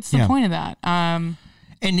 What's the point of that? And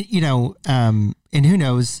and who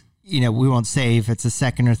knows? We won't say if it's a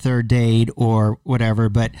second or third date or whatever,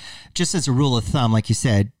 but just as a rule of thumb, like you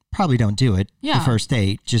said, probably don't do it the first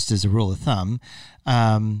date, just as a rule of thumb.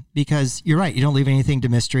 Because you're right, you don't leave anything to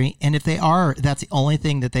mystery. And if that's the only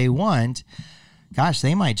thing that they want, gosh,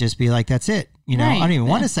 they might just be like, that's it. I don't even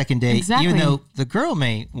want a second date, even though the girl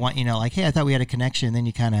may want, like, hey, I thought we had a connection. Then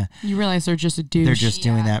you realize they're just a douche. They're just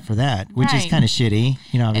doing that for that, which is kind of shitty,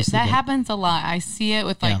 obviously. That happens a lot. I see it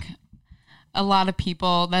with a lot of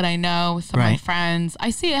people that I know, some of my friends.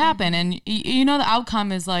 I see it happen. And the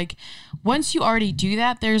outcome is like, once you already do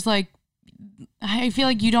that, there's like, I feel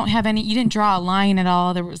like you didn't draw a line at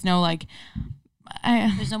all. There was no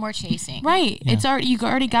there's no more chasing. Right. Yeah. It's already, you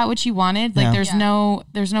already got what you wanted. Like there's no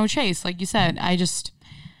chase. Like you said, no.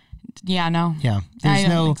 Yeah.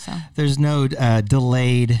 There's no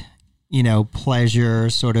delayed, pleasure,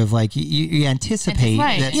 sort of like you anticipate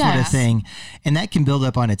that sort of thing, and that can build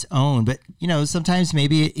up on its own. But sometimes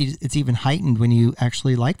maybe it's even heightened when you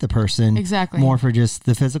actually like the person more for just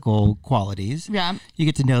the physical qualities. Yeah, you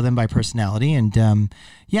get to know them by personality, and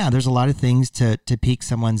there's a lot of things to pique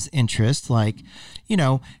someone's interest, like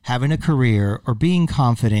having a career or being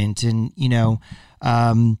confident, and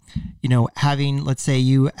having, let's say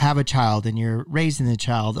you have a child and you're raising the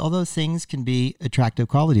child, all those things can be attractive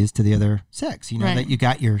qualities to the other sex, that you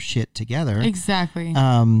got your shit together. Exactly.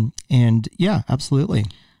 And yeah, absolutely.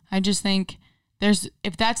 I just think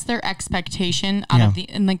if that's their expectation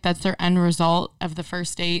and like that's their end result of the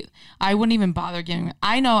first date, I wouldn't even bother giving it.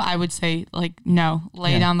 I know I would say like, no,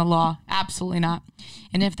 lay down the law. Absolutely not.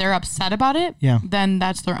 And if they're upset about it, then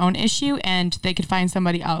that's their own issue and they could find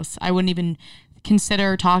somebody else. I wouldn't even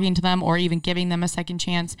consider talking to them or even giving them a second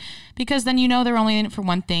chance, because then they're only in it for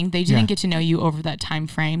one thing. They didn't get to know you over that time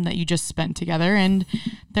frame that you just spent together, and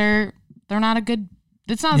they're not a good.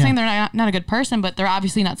 It's not saying they're not a good person, but they're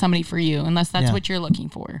obviously not somebody for you unless that's what you're looking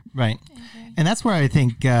for. Right, and that's where I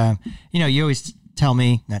think you always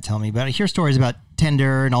not tell me, but I hear stories about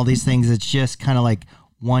Tinder and all these things. It's just kind of like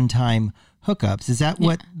one-time hookups. Is that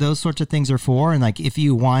what those sorts of things are for? And like, if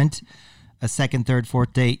you want a second, third,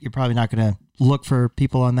 fourth date, you're probably not going to look for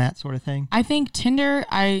people on that sort of thing. I think Tinder,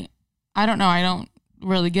 I don't know. I don't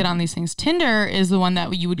really get on these things. Tinder is the one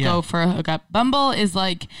that you would go for a hookup. Bumble is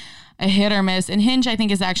like a hit or miss. And Hinge, I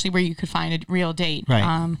think, is actually where you could find a real date.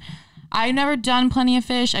 Right. I've never done Plenty of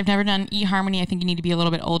Fish. I've never done eHarmony. I think you need to be a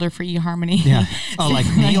little bit older for eHarmony. Yeah. Oh, like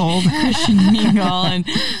me old? Christian Mingle and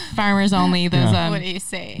Farmers Only. Those, what do you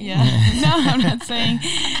say? Yeah. No, I'm not saying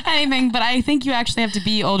anything, but I think you actually have to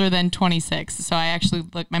be older than 26. So I actually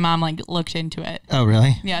my mom looked into it. Oh,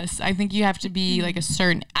 really? Yes. I think you have to be like a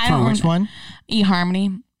certain. Which one?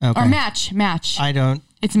 eHarmony. Okay. Or Match. I don't.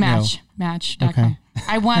 It's Match. No. Match.com. Okay.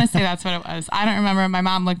 I want to say that's what it was. I don't remember. My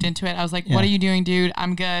mom looked into it. I was like, what are you doing, dude?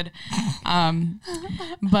 I'm good.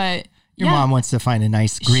 But Your mom wants to find a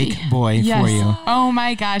nice Greek boy for you. Oh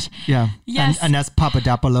my gosh. Yeah. Yes. Anas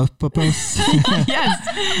Papadopoulos.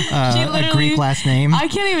 Yes. A Greek last name. I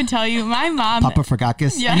can't even tell you. My mom.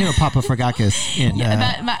 Papafragakis. Yeah. I knew a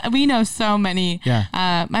Papafragakis. We know so many.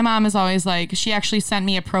 Yeah. My mom is always like, she actually sent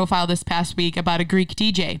me a profile this past week about a Greek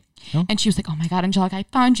DJ. Oh. And she was like, oh my God, Angelica, I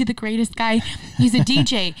found you the greatest guy. He's a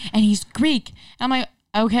DJ and he's Greek. And I'm like,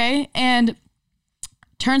 okay. And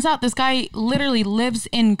turns out this guy literally lives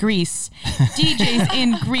in Greece, DJs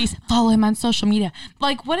in Greece. Follow him on social media.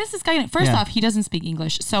 Like, what is this guy? First off, he doesn't speak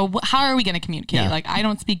English. So how are we going to communicate? Like, I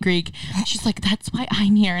don't speak Greek. She's like, that's why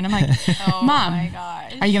I'm here. And I'm like, Mom, my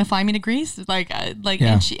gosh, are you going to fly me to Greece? And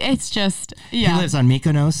it's just, He lives on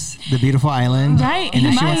Mykonos, the beautiful island. Right. And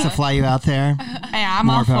if she wants to fly you out there,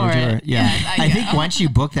 I'm all for it. Yeah. Yes, I think once you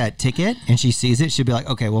book that ticket and she sees it, she'll be like,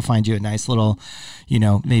 okay, we'll find you a nice little,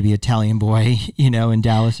 maybe Italian boy, in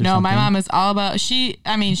Dallas or something. No, my mom is all about, she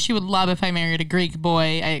would love if I married a Greek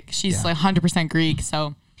boy. She's like 100% Greek.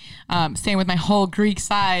 So, same with my whole Greek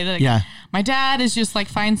side. My dad is just like,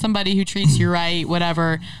 find somebody who treats you right,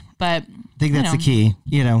 whatever. But I think that's the key,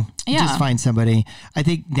 just find somebody. I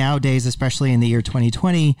think nowadays, especially in the year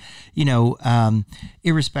 2020,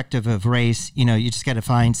 irrespective of race, you just got to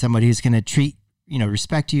find somebody who's going to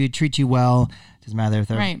respect you, treat you well. Doesn't matter if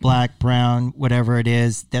they're black, brown, whatever it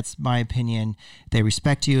is. That's my opinion. They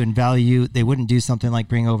respect you and value you. They wouldn't do something like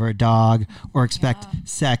bring over a dog or expect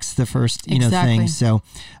sex the first, thing. So,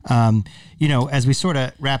 as we sort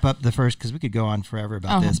of wrap up the first, because we could go on forever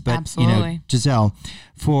about this, but absolutely. Giselle,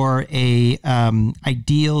 for a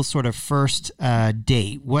ideal sort of first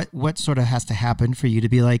date, what sort of has to happen for you to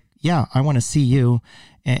be like, yeah, I want to see you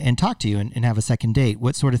and talk to you and have a second date?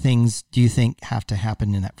 What sort of things do you think have to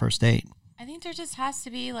happen in that first date? I think there just has to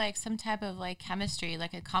be like some type of like chemistry,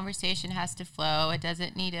 like a conversation has to flow. It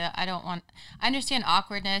doesn't need to, I understand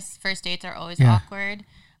awkwardness. First dates are always awkward,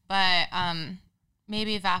 but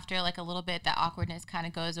maybe if after like a little bit that awkwardness kind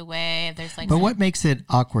of goes away, if there's like. But what makes it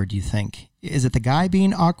awkward, do you think? Is it the guy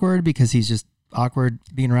being awkward because he's just awkward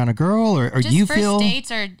being around a girl, or just you first feel? Dates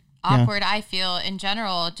are awkward. I feel in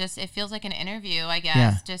general, just it feels like an interview, I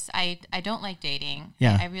guess. Just I don't like dating.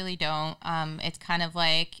 I really don't. It's kind of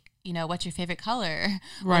like, what's your favorite color?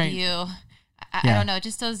 Right. I don't know,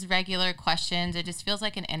 just those regular questions. It just feels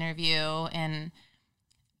like an interview, and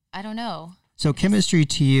I don't know. So chemistry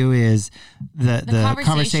to you is the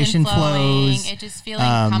conversation flows. It just feeling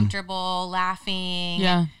comfortable, laughing,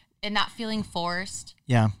 and not feeling forced.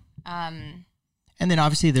 Yeah. And then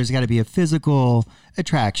obviously there's got to be a physical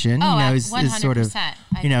attraction. Oh, is sort of,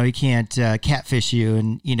 he can't catfish you,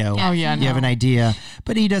 and you have an idea,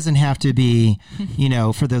 but he doesn't have to be,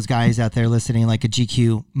 for those guys out there listening, like a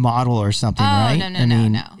GQ model or something, right?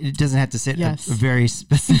 No. It doesn't have to sit a very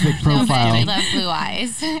specific profile. I love blue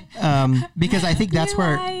eyes. Because I think that's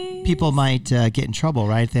where people might get in trouble,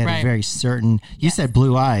 right? They had a very certain. You said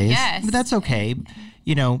blue eyes, but that's okay,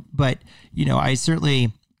 But I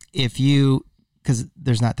certainly, if you. Because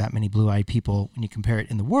there's not that many blue-eyed people when you compare it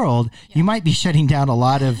in the world, you might be shutting down a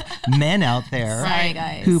lot of men out there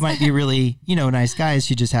who might be really, nice guys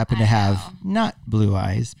who just happen to have not blue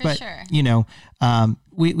eyes. But,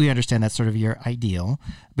 we understand that's sort of your ideal.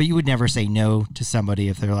 But you would never say no to somebody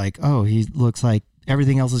if they're like, oh, he looks like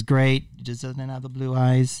everything else is great, just doesn't have the blue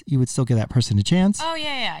eyes. You would still give that person a chance. Oh,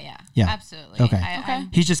 yeah. Absolutely. Okay.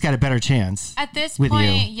 He's just got a better chance. At this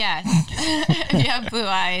point, yes. If you have blue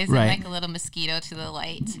eyes and like a little mosquito to the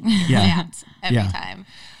light. Every time.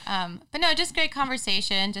 But no, just great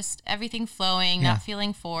conversation, just everything flowing, not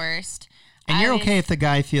feeling forced. And you're okay if the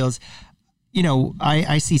guy feels,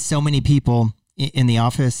 I see so many people in the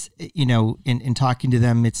office, in talking to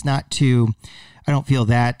them, it's not too... I don't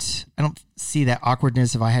see that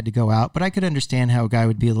awkwardness if I had to go out, but I could understand how a guy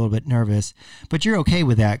would be a little bit nervous. But you're okay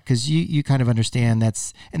with that because you kind of understand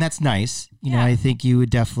that's nice. I think you would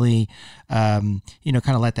definitely, kind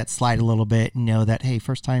of let that slide a little bit and know that, hey,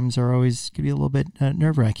 first times are always could be a little bit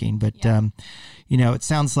nerve wracking. But, it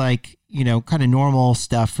sounds like, kind of normal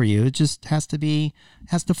stuff for you. It just has to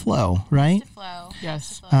flow, right? Has to flow.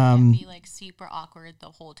 Yes. It can't be like super awkward the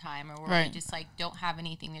whole time, or where we just like don't have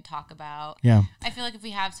anything to talk about. Yeah. I feel like if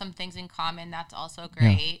we have some things in common, that's also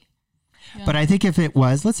great. Yeah. But I think if it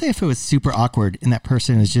was, let's say if it was super awkward and that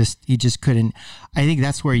person was he just couldn't, I think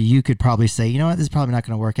that's where you could probably say, you know what, this is probably not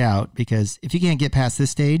going to work out, because if you can't get past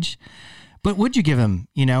this stage, but would you give him,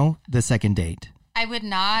 the second date? I would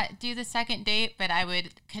not do the second date, but I would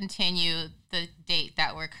continue the date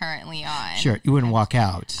that we're currently on. Sure. You wouldn't walk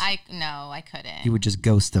out. No, I couldn't. You would just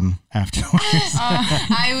ghost them afterwards.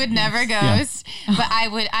 I would never ghost, but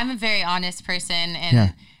I'm a very honest person,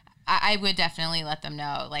 and I would definitely let them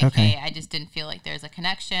know, like, hey, I just didn't feel like there's a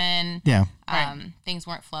connection. Yeah. Things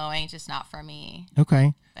weren't flowing, just not for me.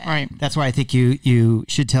 Okay. But right. That's why I think you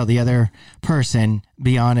should tell the other person,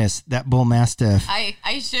 be honest, that bull mastiff I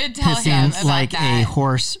should tell him about like that. A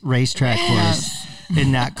horse racetrack horse.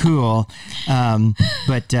 And not cool.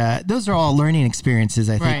 But those are all learning experiences.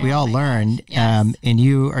 I think we all learned. Yes. And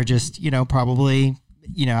you are just, probably,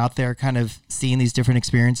 out there kind of seeing these different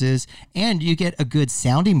experiences, and you get a good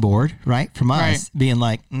sounding board, right? From us being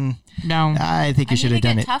like, no, I think you should have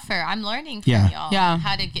done it tougher. I'm learning from y'all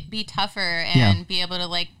how to be tougher and be able to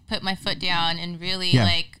like put my foot down and really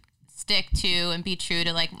like stick to and be true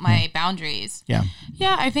to like my boundaries. Yeah.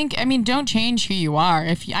 I think, don't change who you are.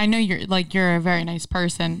 I know you're a very nice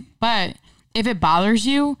person, but if it bothers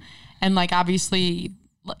you, and like obviously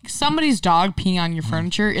like somebody's dog peeing on your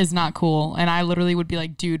furniture is not cool, and I literally would be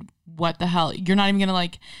like, dude, what the hell? You're not even gonna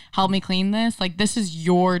like help me clean this? Like, this is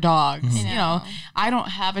your dog. I don't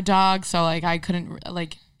have a dog, so like I couldn't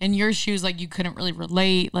like in your shoes, like you couldn't really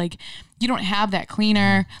relate. Like, you don't have that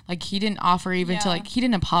cleaner. Like, he didn't offer even to like, he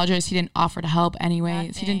didn't apologize. He didn't offer to help anyways.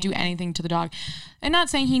 Nothing. He didn't do anything to the dog. And not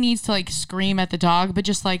saying he needs to like scream at the dog, but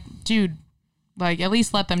just like, dude, like at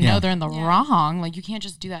least let them know they're in the wrong. Like, you can't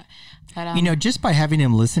just do that. But, just by having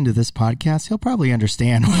him listen to this podcast, he'll probably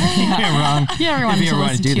understand what he went wrong. Yeah, everyone to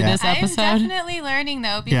listen to this episode. I'm definitely learning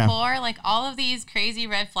though. Before, like all of these crazy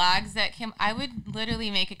red flags that came, I would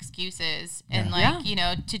literally make excuses and like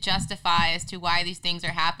to justify as to why these things are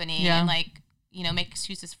happening and like make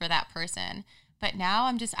excuses for that person. But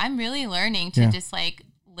now I'm really learning to just like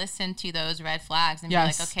listen to those red flags and be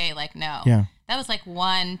like, okay, like no. Yeah. That was like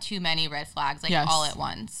one too many red flags, like all at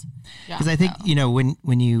once. Because I think,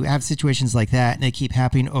 when you have situations like that and they keep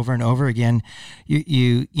happening over and over again,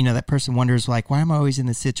 you that person wonders like, why am I always in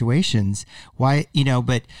these situations? Why,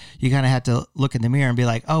 but you kind of have to look in the mirror and be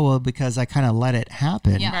like, oh, well, because I kind of let it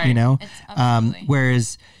happen,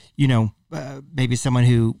 whereas, maybe someone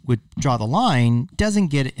who would draw the line doesn't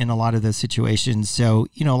get in a lot of those situations. So,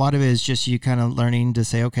 a lot of it is just you kind of learning to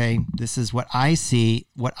say, okay, this is what I see,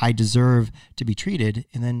 what I deserve to be treated.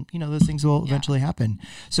 And then, those things will eventually happen.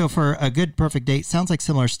 So for a good, perfect date, sounds like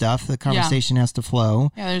similar stuff. The conversation has to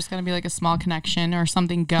flow. Yeah, there's going to be like a small connection or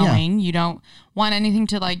something going. You don't want anything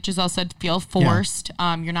to, like Giselle said, feel forced.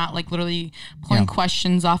 You're not like literally pulling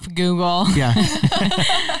questions off of Google. Yeah.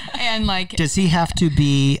 And like, does he have to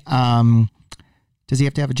be, does he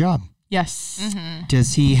have to have a job? Yes. Mm-hmm.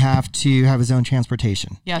 Does he have to have his own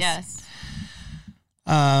transportation? Yes.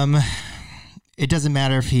 It doesn't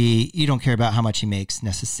matter if you don't care about how much he makes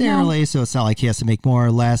necessarily. No. So it's not like he has to make more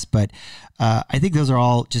or less, but I think those are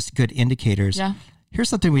all just good indicators. Yeah. Here's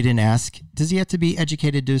something we didn't ask. Does he have to be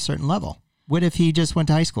educated to a certain level? What if he just went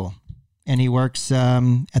to high school and he works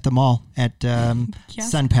at the mall at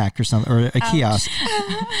Sunpack or something, or a kiosk?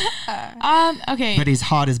 Okay. But he's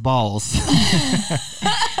hot as balls.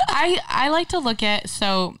 I like to look at,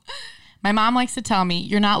 so my mom likes to tell me,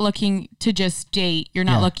 you're not looking to just date. You're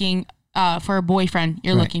not looking for a boyfriend.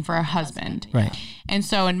 You're looking for a husband. Right. And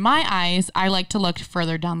so in my eyes, I like to look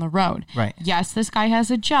further down the road. Right. Yes, this guy has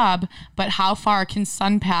a job, but how far can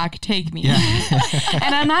Sunpack take me? Yeah.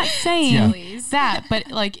 And I'm not saying that, but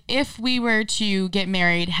like if we were to get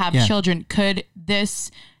married, have children, could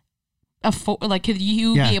this afford, like, could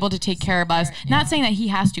you be able to take care of us? Not saying that he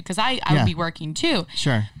has to, because I would be working too.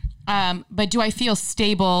 Sure. But do I feel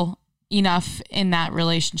stable enough in that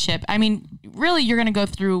relationship? I mean, really, you're going to go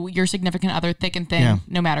through your significant other thick and thin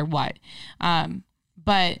no matter what.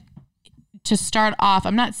 But to start off,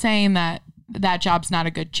 I'm not saying that job's not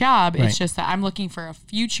a good job. Right. It's just that I'm looking for a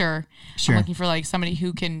future. Sure. I'm looking for like somebody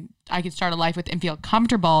who I can start a life with and feel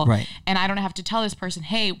comfortable. Right. And I don't have to tell this person,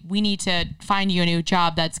 hey, we need to find you a new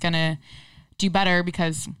job that's going to do better,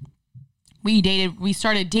 because we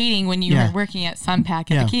started dating when you were working at Sunpack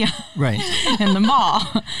at the kiosk. Right. In the mall.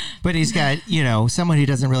 But he's got, someone who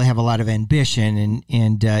doesn't really have a lot of ambition,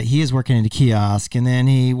 and he is working in a kiosk, and then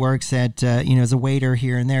he works at, as a waiter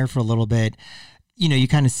here and there for a little bit. You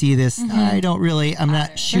kind of see this, I'm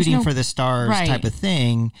not shooting for the stars type of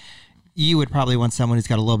thing. You would probably want someone who's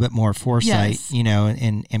got a little bit more foresight,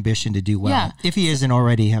 and ambition to do well. If he isn't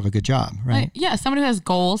already have a good job, right? Yeah, someone who has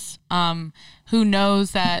goals, who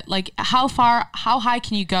knows that, like, how high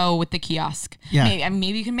can you go with the kiosk? Yeah.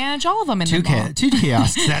 Maybe you can manage all of them in the mall. 2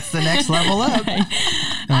 kiosks, that's the next level up.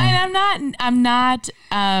 I'm not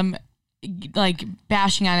like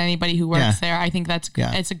bashing on anybody who works there. I think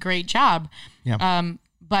it's a great job. Yeah.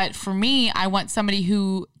 But for me, I want somebody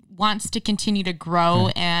who wants to continue to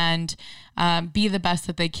grow and be the best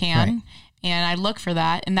that they can. Right. And I look for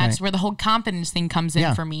that. And that's where the whole confidence thing comes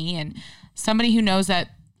in for me. And somebody who knows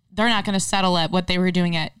that they're not going to settle at what they were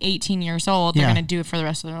doing at 18 years old. They're going to do it for the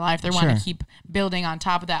rest of their life. They want to keep building on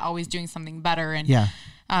top of that, always doing something better. And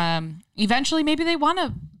eventually maybe they want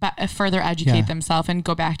to further educate themselves and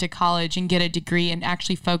go back to college and get a degree and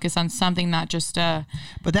actually focus on something, not just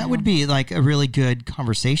but that would be like a really good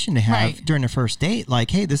conversation to have during a first date.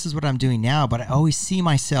 Like, hey, this is what I'm doing now, but I always see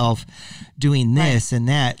myself doing this and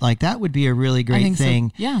that. Like, that would be a really great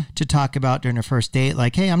thing to talk about during a first date.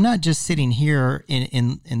 Like, hey, I'm not just sitting here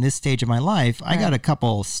in this stage of my life. I got a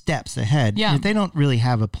couple steps ahead. Yeah. If they don't really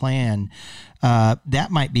have a plan, that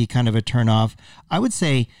might be kind of a turnoff. I would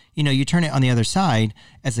say, you know, you turn it on the other side.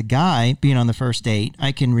 As a guy being on the first date,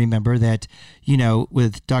 I can remember that, you know,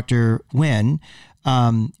 with Dr. Nguyen,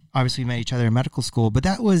 obviously we met each other in medical school, but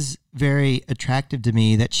that was very attractive to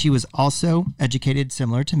me, that she was also educated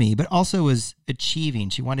similar to me, but also was achieving.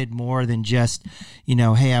 She wanted more than just, you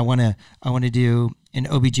know, hey, I want to do an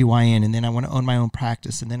OBGYN, and then I want to own my own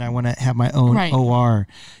practice, and then I want to have my own OR,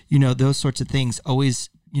 you know, those sorts of things. Always,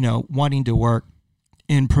 you know, wanting to work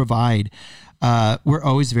and provide. Were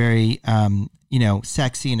always very, you know,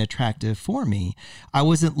 sexy and attractive for me. I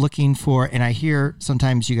wasn't looking for, and I hear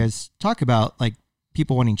sometimes you guys talk about like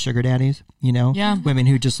people wanting sugar daddies, you know, women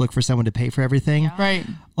who just look for someone to pay for everything. Yeah. Right.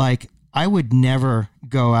 Like, I would never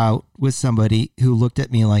go out with somebody who looked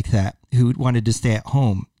at me like that, who wanted to stay at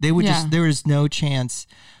home. They would there was no chance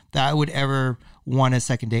that I would ever want a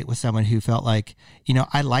second date with someone who felt like, you know,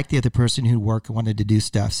 I liked the other person who worked and wanted to do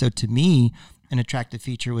stuff. So to me, an attractive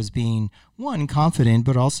feature was being, one, confident,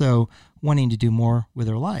 but also wanting to do more with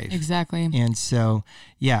her life. Exactly. And so,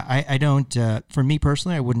 yeah, I don't, for me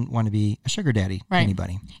personally, I wouldn't want to be a sugar daddy to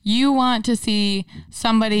anybody. You want to see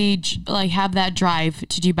somebody like have that drive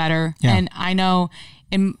to do better. Yeah. And I know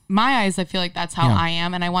in my eyes, I feel like that's how I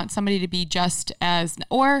am. And I want somebody to be just as,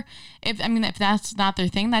 or if that's not their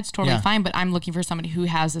thing, that's totally fine. But I'm looking for somebody who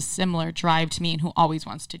has a similar drive to me and who always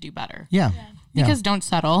wants to do better. Yeah. Because don't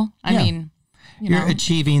settle. I mean, you're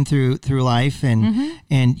achieving through life, and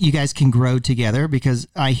and you guys can grow together, because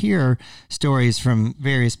I hear stories from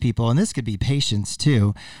various people, and this could be patients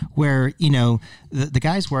too, where, you know, the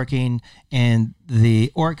guy's working and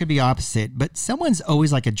or it could be opposite, but someone's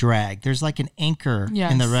always like a drag. There's like an anchor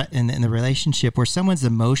in the relationship where someone's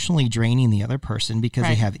emotionally draining the other person because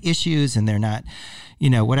they have issues and they're not, you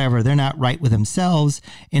know, whatever, they're not right with themselves.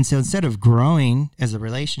 And so instead of growing as a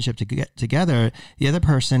relationship to get together, the other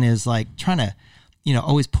person is like trying to, you know,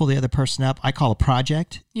 always pull the other person up. I call a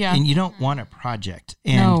project. Yeah. And you don't want a project.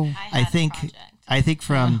 And I think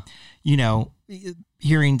from, you know,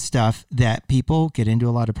 hearing stuff that people get into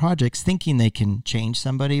a lot of projects thinking they can change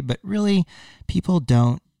somebody, but really people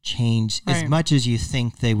don't change as much as you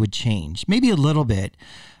think they would change. Maybe a little bit.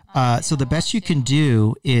 So the best you can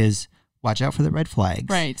do is watch out for the red flags.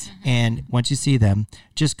 Right. And once you see them,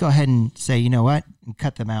 just go ahead and say, you know what, and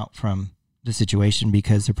cut them out from the situation,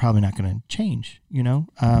 because they're probably not going to change, you know?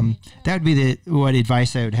 That would be what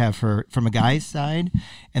advice I would have from a guy's side.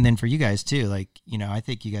 And then for you guys too, like, you know, I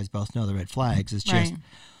think you guys both know the red flags. It's just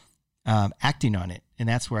acting on it. And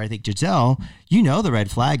that's where I think, Giselle, you know the red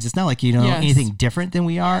flags. It's not like you know anything different than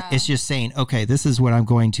we are. Yeah. It's just saying, okay, this is what I'm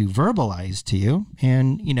going to verbalize to you,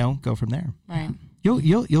 and, you know, go from there. Right.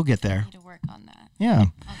 You'll get there. I need to work on that. Yeah.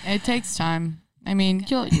 It takes time. I mean,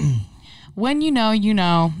 when you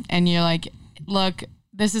know, and you're like, look,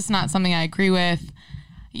 this is not something I agree with.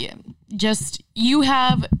 Just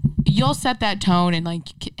you'll set that tone and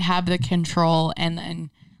like have the control, and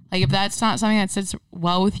then like if that's not something that sits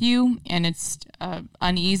well with you and it's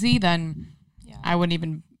uneasy, then I wouldn't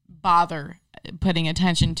even bother putting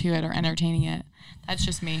attention to it or entertaining it. That's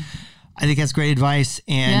just me. I think that's great advice,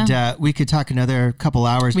 and we could talk another couple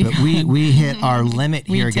hours, but we hit our limit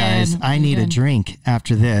here, guys. I need a drink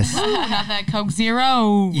after this. Not that Coke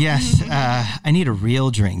Zero. Yes, I need a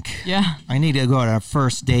real drink. Yeah. I need to go on a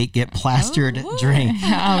first date, get plastered drink.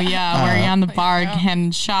 Oh, yeah, where you're on the bar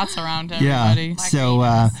handing shots around everybody. Yeah,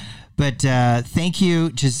 so... But thank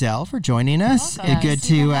you, Giselle, for joining us. Good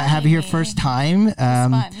to have you here first time.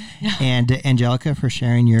 And Angelica for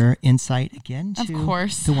sharing your insight again to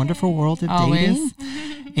the wonderful world of dating.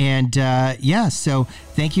 And so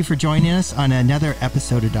thank you for joining us on another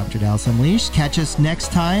episode of Dr. Dallas Unleashed. Catch us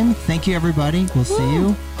next time. Thank you, everybody. We'll see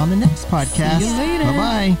you on the next podcast. See you later.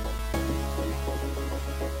 Bye-bye.